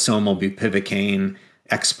liposomal bupivacaine,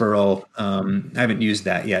 Exparel. I haven't used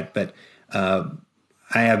that yet, but I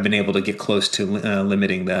have been able to get close to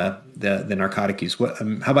limiting the narcotic use.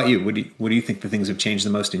 How about you? What do you think the things have changed the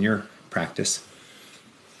most in your practice?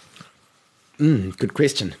 Good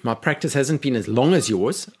question. My practice hasn't been as long as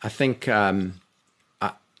yours. I think I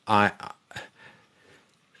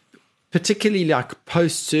particularly like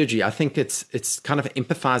post-surgery, I think it's kind of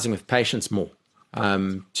empathizing with patients more,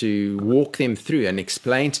 to walk them through and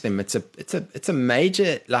explain to them it's a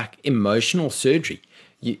major like emotional surgery.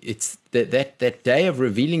 It's that day of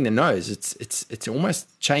revealing the nose. It's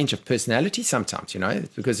almost change of personality sometimes,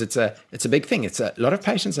 because it's a big thing. It's a lot of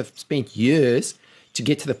patients have spent years to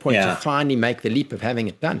get to the point to finally make the leap of having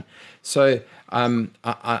it done. So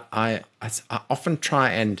I often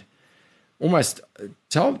try and almost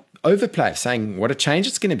tell overplay of saying what a change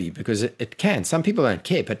it's going to be, because it can. Some people don't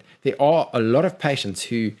care, but there are a lot of patients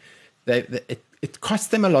who it costs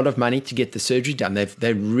them a lot of money to get the surgery done.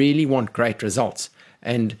 They really want great results.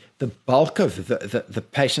 And the bulk of the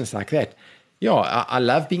patients like that, I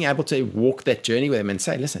love being able to walk that journey with them and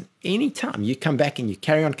say, listen, anytime you come back and you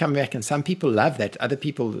carry on coming back, and some people love that. Other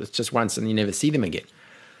people, it's just once and you never see them again.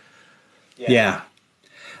 Yeah.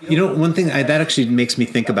 One thing that actually makes me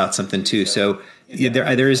think about something too. So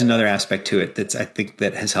there is another aspect to it I think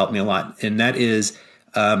that has helped me a lot. And that is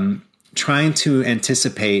trying to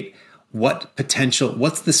anticipate what's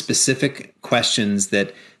the specific questions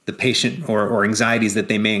that the patient or anxieties that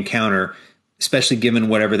they may encounter, especially given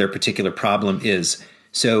whatever their particular problem is.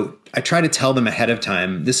 So I try to tell them ahead of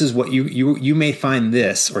time, this is what you may find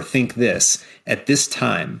this or think this at this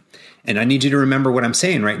time. And I need you to remember what I'm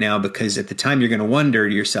saying right now, because at the time you're going to wonder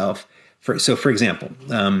to yourself. For example,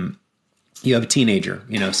 you have a teenager,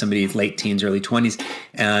 somebody late teens, early 20s,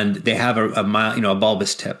 and they have a mild, a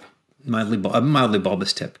bulbous tip, mildly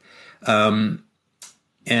bulbous tip. And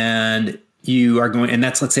you are going, and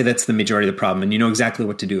let's say that's the majority of the problem, and you know exactly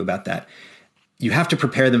what to do about that. You have to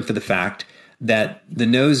prepare them for the fact that the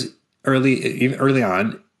nose early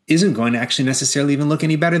on isn't going to actually necessarily even look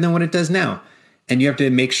any better than what it does now. And you have to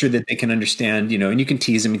make sure that they can understand, and you can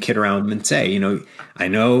tease them and kid around them and say, I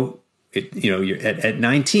know you're at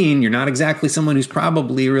 19, you're not exactly someone who's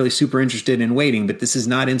probably really super interested in waiting, but this is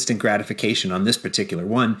not instant gratification on this particular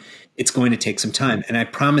one. It's going to take some time. And I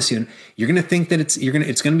promise you're going to think that it's going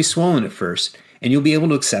to be swollen at first, and you'll be able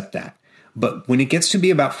to accept that. But when it gets to be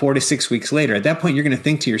about 4 to 6 weeks later, at that point, you're going to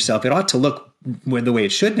think to yourself, it ought to look the way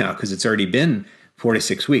it should now, because it's already been 4 to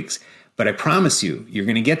 6 weeks. But I promise you're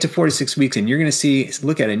going to get to 4 to 6 weeks, and you're going to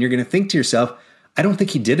look at it, and you're going to think to yourself, I don't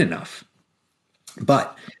think he did enough.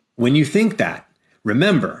 But when you think that,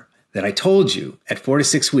 remember that I told you at 4 to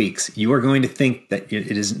 6 weeks, you are going to think that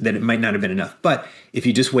it might not have been enough. But if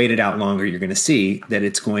you just wait it out longer, you're going to see that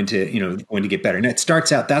it's going to get better. And it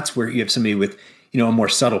starts out, that's where you have somebody with, a more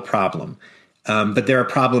subtle problem. But there are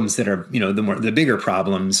problems that are, the bigger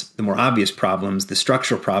problems, the more obvious problems, the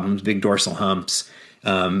structural problems, big dorsal humps,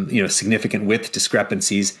 significant width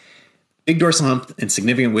discrepancies. Big dorsal hump and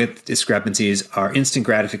significant width discrepancies are instant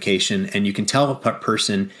gratification, and you can tell a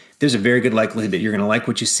person there's a very good likelihood that you're going to like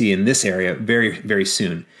what you see in this area very, very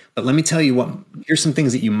soon. But let me tell you here's some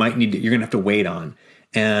things that you're going to have to wait on.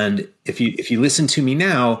 And if you listen to me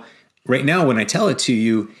right now, when I tell it to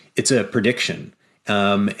you, it's a prediction,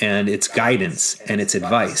 and it's guidance and it's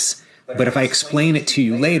advice. But if I explain it to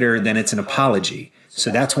you later, then it's an apology.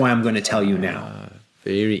 So that's why I'm going to tell you now.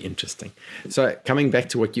 Very interesting. So coming back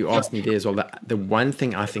to what you asked me there as well, the one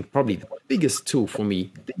thing I think probably the biggest tool for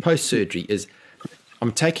me post-surgery is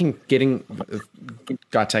I'm taking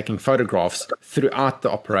photographs throughout the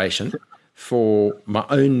operation for my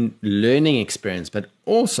own learning experience. But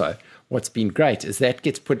also what's been great is that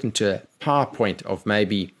gets put into a PowerPoint of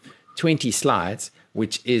maybe 20 slides,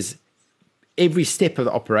 which is every step of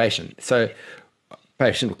the operation. So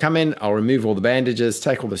patient will come in, I'll remove all the bandages,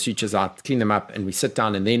 take all the sutures out, clean them up, and we sit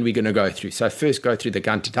down, and then we're going to go through. So first go through the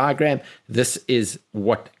Gunter diagram. This is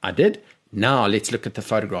what I did. Now let's look at the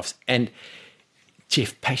photographs. And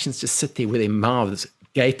Jeff, patients just sit there with their mouths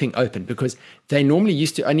gaping open, because they normally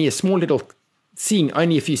used to only a small little, seeing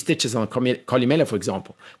only a few stitches on a columella, for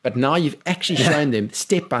example. But now you've actually shown them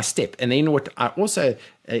step by step. And then what I also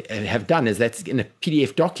have done is that's in a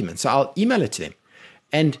PDF document. So I'll email it to them.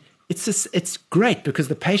 And it's great, because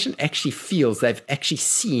the patient actually feels they've actually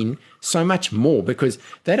seen so much more, because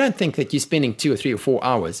they don't think that you're spending 2 or 3 or 4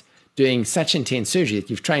 hours doing such intense surgery that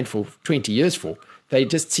you've trained for 20 years for. They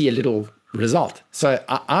just see a little result. So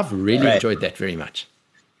I've really enjoyed that very much.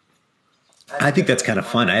 I think that's kind of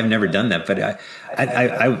fun. I have never done that, but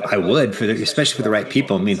I would, especially for the right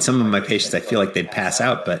people. I mean, some of my patients, I feel like they'd pass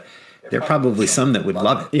out, but there are probably some that would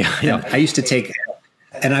love it. Yeah. I used to take...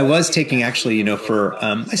 And I was taking actually,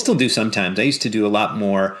 I still do sometimes. I used to do a lot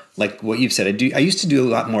more, like what you've said. I used to do a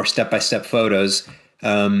lot more step-by-step photos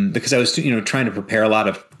because I was, trying to prepare a lot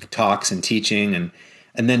of talks and teaching and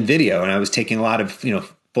then video. And I was taking a lot of,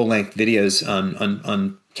 full-length videos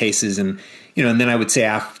on cases. And, and then I would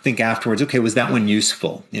think afterwards, okay, was that one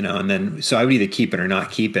useful? And then, so I would either keep it or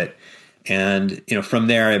not keep it. And, from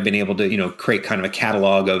there, I've been able to, create kind of a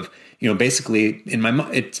catalog of, basically in my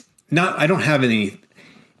mind, it's not, I don't have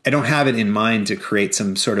it in mind to create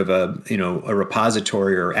some sort of a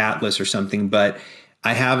repository or atlas or something, but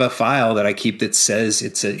I have a file that I keep that says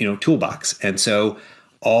it's a, toolbox. And so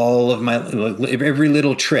all of my, every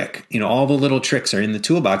little trick, all the little tricks are in the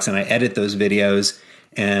toolbox, and I edit those videos,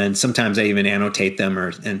 and sometimes I even annotate them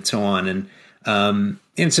and so on. And And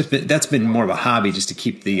it's just that's been more of a hobby just to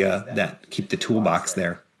keep keep the toolbox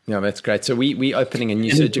there. Yeah, that's great. So we opening a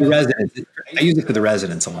new surgical residents. I use it for the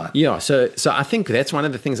residents a lot. Yeah, so I think that's one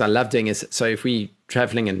of the things I love doing is, so if we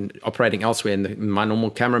traveling and operating elsewhere and my normal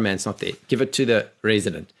cameraman's not there, give it to the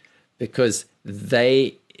resident, because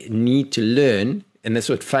they need to learn. And that's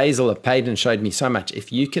what Faisal of Payden showed me so much.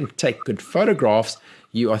 If you can take good photographs,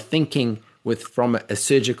 you are thinking from a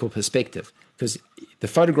surgical perspective, because the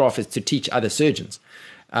photograph is to teach other surgeons.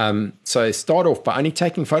 So start off by only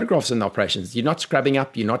taking photographs in the operations. You're not scrubbing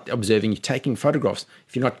up, you're not observing, you're taking photographs.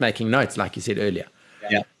 If you're not making notes, like you said earlier.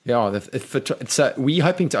 Yeah. So we're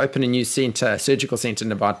hoping to open a new surgical center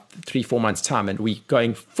in about 3-4 months' time, and we're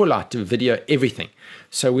going full out to video everything.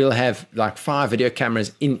 So we'll have like 5 video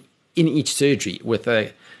cameras in each surgery with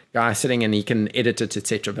a guy sitting, and he can edit it,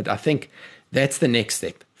 etc. But I think that's the next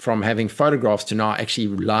step, from having photographs to now actually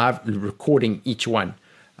live recording each one.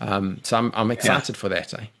 So I'm excited for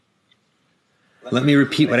that. Let me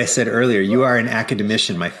repeat what I said earlier. You are an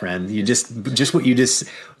academician, my friend. You just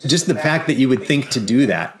the fact that you would think to do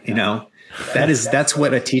that, that's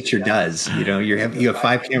what a teacher does. You have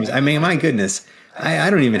 5 cameras. I mean, my goodness, I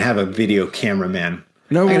don't even have a video cameraman.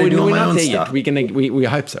 No, we're not there yet. We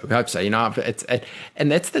hope so. We hope so.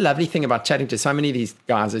 And that's the lovely thing about chatting to so many of these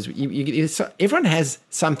guys is everyone has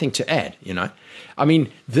something to add. I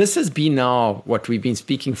mean, this has been now what we've been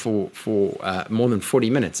speaking for more than 40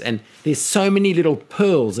 minutes, and there's so many little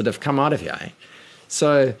pearls that have come out of here.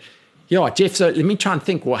 So, yeah, Jeff. So let me try and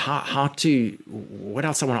think. Well, what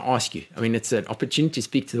else I want to ask you? I mean, it's an opportunity to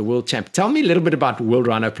speak to the world champ. Tell me a little bit about World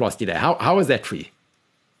Rhinoplasty Day. How was that for you?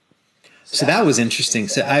 So that was interesting.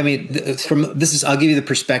 So I mean, I'll give you the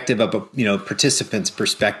perspective of a participant's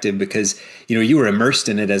perspective, because you were immersed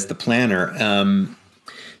in it as the planner.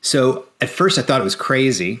 So at first I thought it was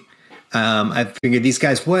crazy. I figured, these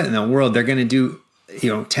guys, what in the world? They're going to do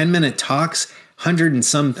 10-minute talks, 100 and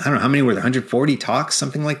some, I don't know how many were there, 140 talks,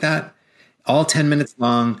 something like that, all 10 minutes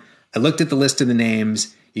long. I looked at the list of the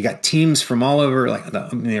names. You got teams from all over,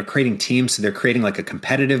 they're creating teams, so they're creating like a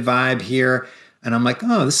competitive vibe here. And I'm like,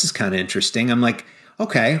 oh, this is kind of interesting. I'm like,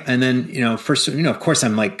 okay. And then, first, of course,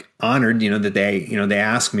 I'm like honored, that they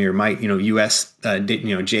asked me, or my, US,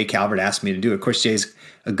 Jay Calvert asked me to do it. Of course, Jay's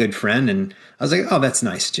a good friend. And I was like, oh, that's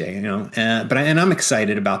nice, Jay, but I'm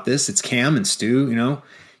excited about this. It's Cam and Stu,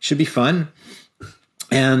 should be fun.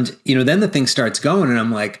 And, then the thing starts going, and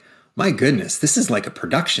I'm like, my goodness, this is like a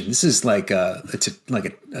production. This is like a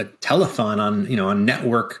telethon on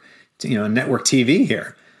network, network TV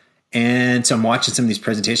here. And so I'm watching some of these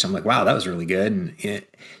presentations. I'm like, wow, that was really good. And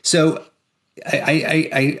so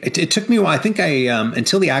it took me a while. I think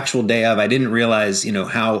until the actual day of, I didn't realize,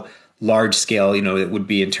 how large scale, it would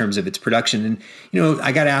be in terms of its production. And,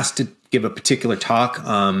 I got asked to give a particular talk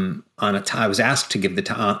I was asked to give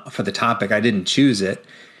for the topic. I didn't choose it.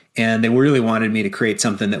 And they really wanted me to create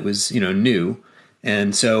something that was, new.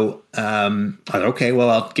 And so I thought, okay, well,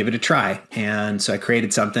 I'll give it a try. And so I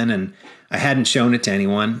created something, and I hadn't shown it to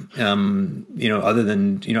anyone, other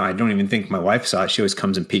than, I don't even think my wife saw it. She always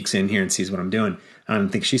comes and peeks in here and sees what I'm doing. I don't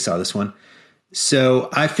think she saw this one. So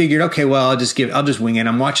I figured, okay, well, I'll just wing it.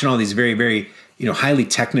 I'm watching all these very, very, highly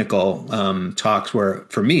technical talks where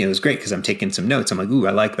for me, it was great because I'm taking some notes. I'm like, ooh,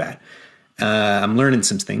 I like that. I'm learning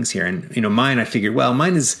some things here. And, mine, I figured, well,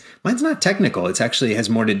 mine's not technical. It's actually has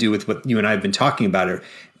more to do with what you and I have been talking about, or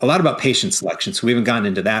a lot about patient selection. So we haven't gotten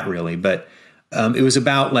into that really, but it was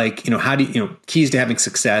about how do you, keys to having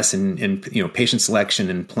success and patient selection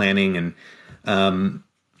and planning and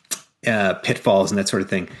pitfalls and that sort of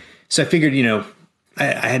thing. So I figured, I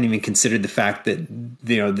hadn't even considered the fact that,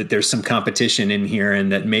 that there's some competition in here, and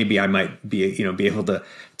that maybe I might be able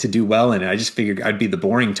to do well in it. I just figured I'd be the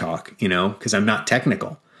boring talk, because I'm not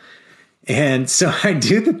technical. And so I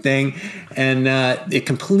do the thing, and it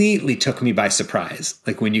completely took me by surprise.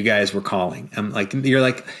 Like when you guys were calling, I'm like, you're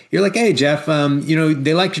like, hey Jeff,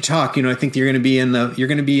 they like your talk. I think you're going to be in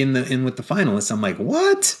with the finalists. I'm like,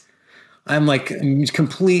 what? I'm like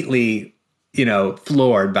completely,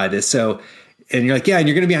 floored by this. So, and you're like, yeah, and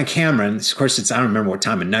you're going to be on camera. And of course, I don't remember what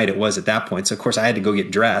time of night it was at that point. So of course I had to go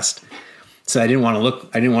get dressed. So I didn't want to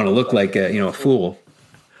look like a fool.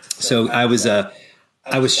 So I was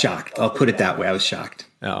shocked. I'll put it that way. I was shocked.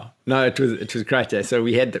 Oh, no, it was great. So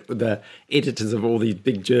we had the editors of all these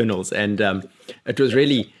big journals, and it was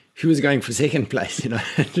really who was going for second place.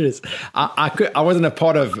 It was, I wasn't a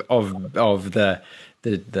part of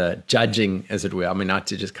the judging, as it were. I mean, I had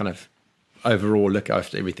to just kind of overall look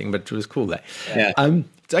after everything, but it was cool there. Yeah.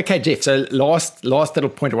 Okay, Jeff. So last little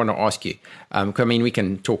point I want to ask you. I mean, we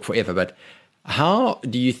can talk forever, but how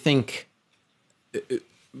do you think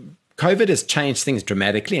COVID has changed things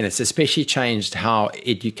dramatically, and it's especially changed how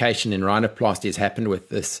education in rhinoplasty has happened with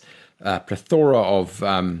this plethora of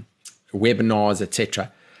webinars,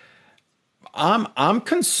 etc. I'm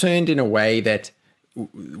concerned in a way that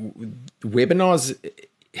webinars,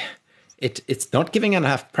 it's not giving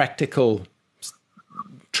enough practical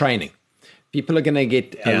training. People are going to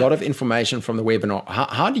get a lot of information from the webinar.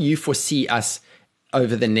 How do you foresee us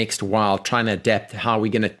over the next while trying to adapt how we're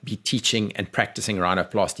going to be teaching and practicing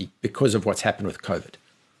rhinoplasty because of what's happened with COVID?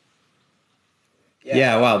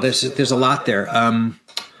 Yeah, wow, there's a lot there.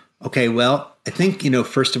 Okay, well, I think,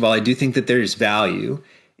 first of all, I do think that there's value.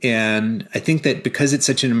 And I think that because it's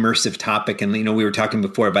such an immersive topic, and, we were talking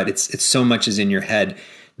before about it's so much is in your head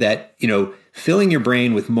that, filling your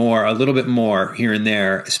brain with a little bit more here and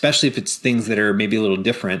there, especially if it's things that are maybe a little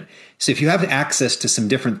different. So if you have access to some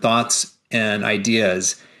different thoughts and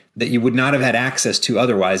ideas that you would not have had access to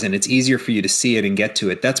otherwise, and it's easier for you to see it and get to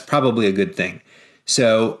it, that's probably a good thing.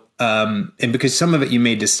 So, and because some of it you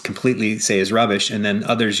may just completely say is rubbish, and then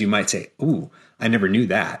others you might say, "Ooh, I never knew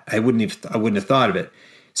that. I wouldn't have thought of it."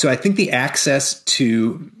 So I think the access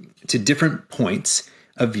to different points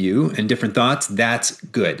of view and different thoughts, that's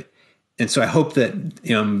good. And so I hope that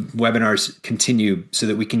webinars continue so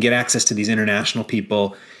that we can get access to these international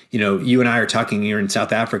people. You and I are talking here in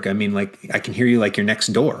South Africa. I mean, like, I can hear you like you're next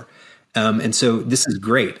door. And so this is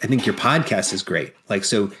great. I think your podcast is great. Like,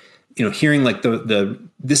 so, hearing like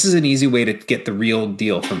this is an easy way to get the real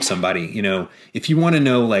deal from somebody. If you want to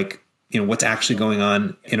know, like, what's actually going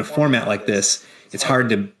on in a format like this, it's hard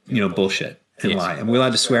to, bullshit and lie. Am we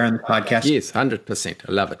allowed to swear on the podcast? Yes, 100%.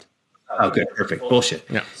 I love it. Oh, good. Perfect. Bullshit.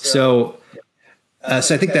 Yeah. So I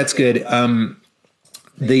think that's good.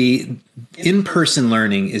 The in-person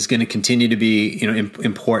learning is going to continue to be,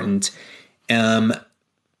 important.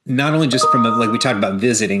 Not only just from like we talked about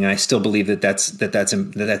visiting, and I still believe that's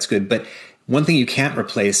good. But one thing you can't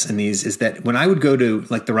replace in these is that when I would go to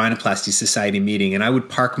like the Rhinoplasty Society meeting, and I would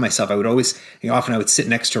park myself, I would always, often I would sit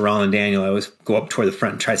next to Roland Daniel. I always go up toward the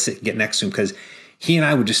front and try to get next to him, because he and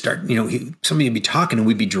I would just start, somebody would be talking and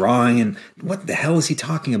we'd be drawing, and what the hell is he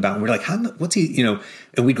talking about? And we're like, what's he, and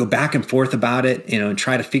we'd go back and forth about it, and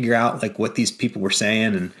try to figure out like what these people were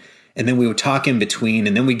saying. And then we would talk in between,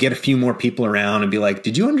 and then we'd get a few more people around and be like,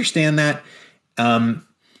 did you understand that?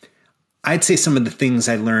 I'd say some of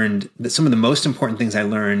the most important things I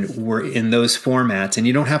learned were in those formats. And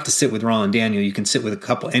you don't have to sit with Roland Daniel. You can sit with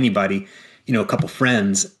anybody, a couple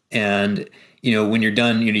friends. And, when you're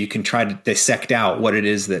done, you can try to dissect out what it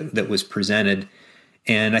is that was presented.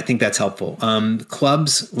 And I think that's helpful.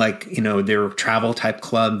 Clubs, like, there are travel type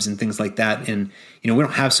clubs and things like that. And, we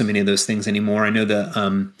don't have so many of those things anymore. I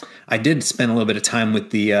know I did spend a little bit of time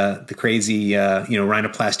with the crazy,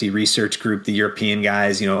 rhinoplasty research group, the European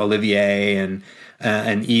guys, Olivier and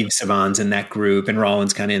Yves Savans in that group, and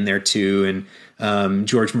Roland's kind of in there too. And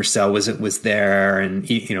George Murcell was there, and,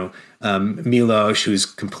 Milos, who's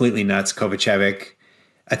completely nuts, Kovacevic.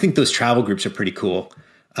 I think those travel groups are pretty cool.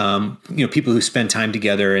 People who spend time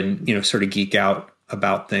together and, sort of geek out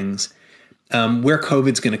about things. Where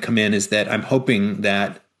COVID's going to come in is that I'm hoping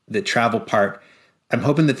that the travel part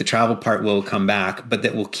will come back, but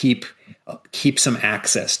that we'll keep some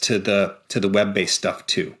access to the web-based stuff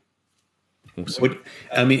too. Awesome.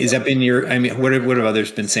 Is that been what have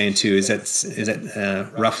others been saying too? Is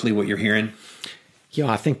that roughly what you're hearing? Yeah,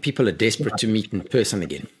 I think people are desperate to meet in person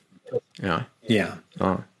again. Yeah. Yeah.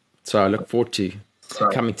 So I look forward to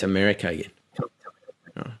coming to America again.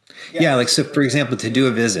 Yeah, like, so for example, to do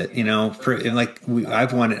a visit,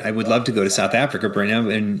 I would love to go to South Africa, Bruno,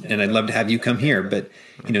 and I'd love to have you come here, but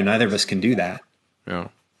neither of us can do that. Yeah,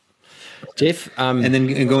 Jeff, and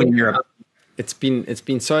then going to Europe. It's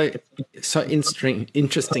been so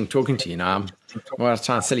interesting talking to you. Well, I was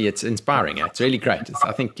trying to tell you, it's inspiring. It's really great.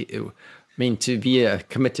 I think to be a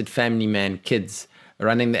committed family man, kids,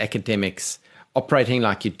 running the academics, operating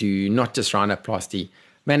like you do, not just rhinoplasty.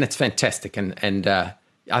 Man, it's fantastic. And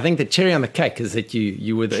I think the cherry on the cake is that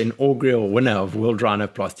you were the inaugural winner of World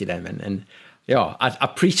Rhinoplasty Day, man. And yeah, I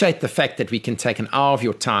appreciate the fact that we can take an hour of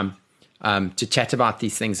your time to chat about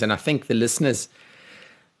these things. And I think the listeners,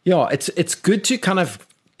 it's good to kind of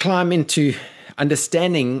climb into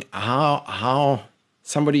understanding how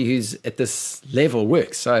somebody who's at this level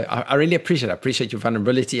works. So I really appreciate it. I appreciate your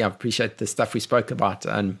vulnerability. I appreciate the stuff we spoke about.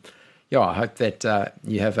 And I hope that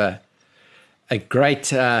you have a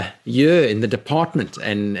great year in the department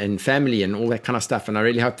and family and all that kind of stuff. And I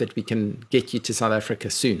really hope that we can get you to South Africa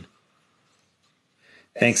soon.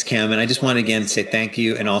 Thanks, Cam. And I just want to again say thank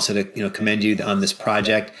you, and also to commend you on this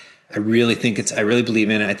project. I really believe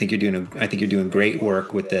in it. I think I think you're doing great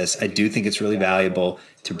work with this. I do think it's really valuable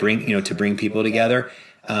to bring people together.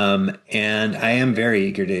 And I am very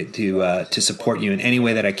eager to support you in any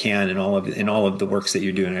way that I can in all of the works that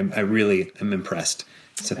you're doing. I really am impressed.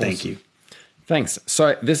 So thank you. Thanks.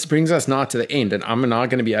 So this brings us now to the end, and I'm now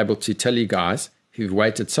going to be able to tell you guys who've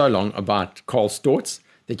waited so long about Karl Storz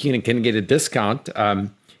that you can get a discount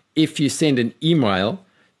if you send an email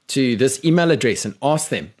to this email address and ask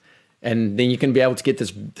them. And then you can be able to get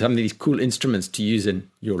some of these cool instruments to use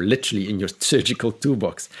literally in your surgical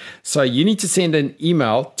toolbox. So you need to send an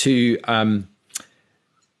email to,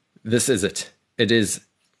 this is it. It is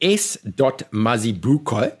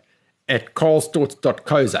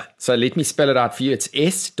s.mazibuko@karlstorz.koza. So let me spell it out for you. It's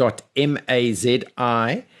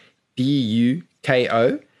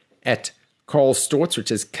s.mazibuko at Karl Storz, which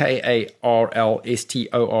is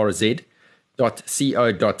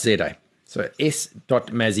KARLSTORZ.co.za. So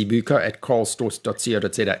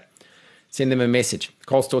s.mazibuko@karlstorz.co.za. Send them a message.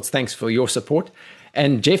 Karl Storz, thanks for your support.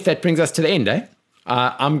 And Jeff, that brings us to the end, eh?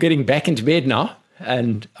 I'm getting back into bed now,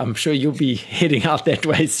 and I'm sure you'll be heading out that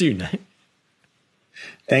way soon.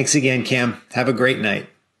 Thanks again, Cam. Have a great night.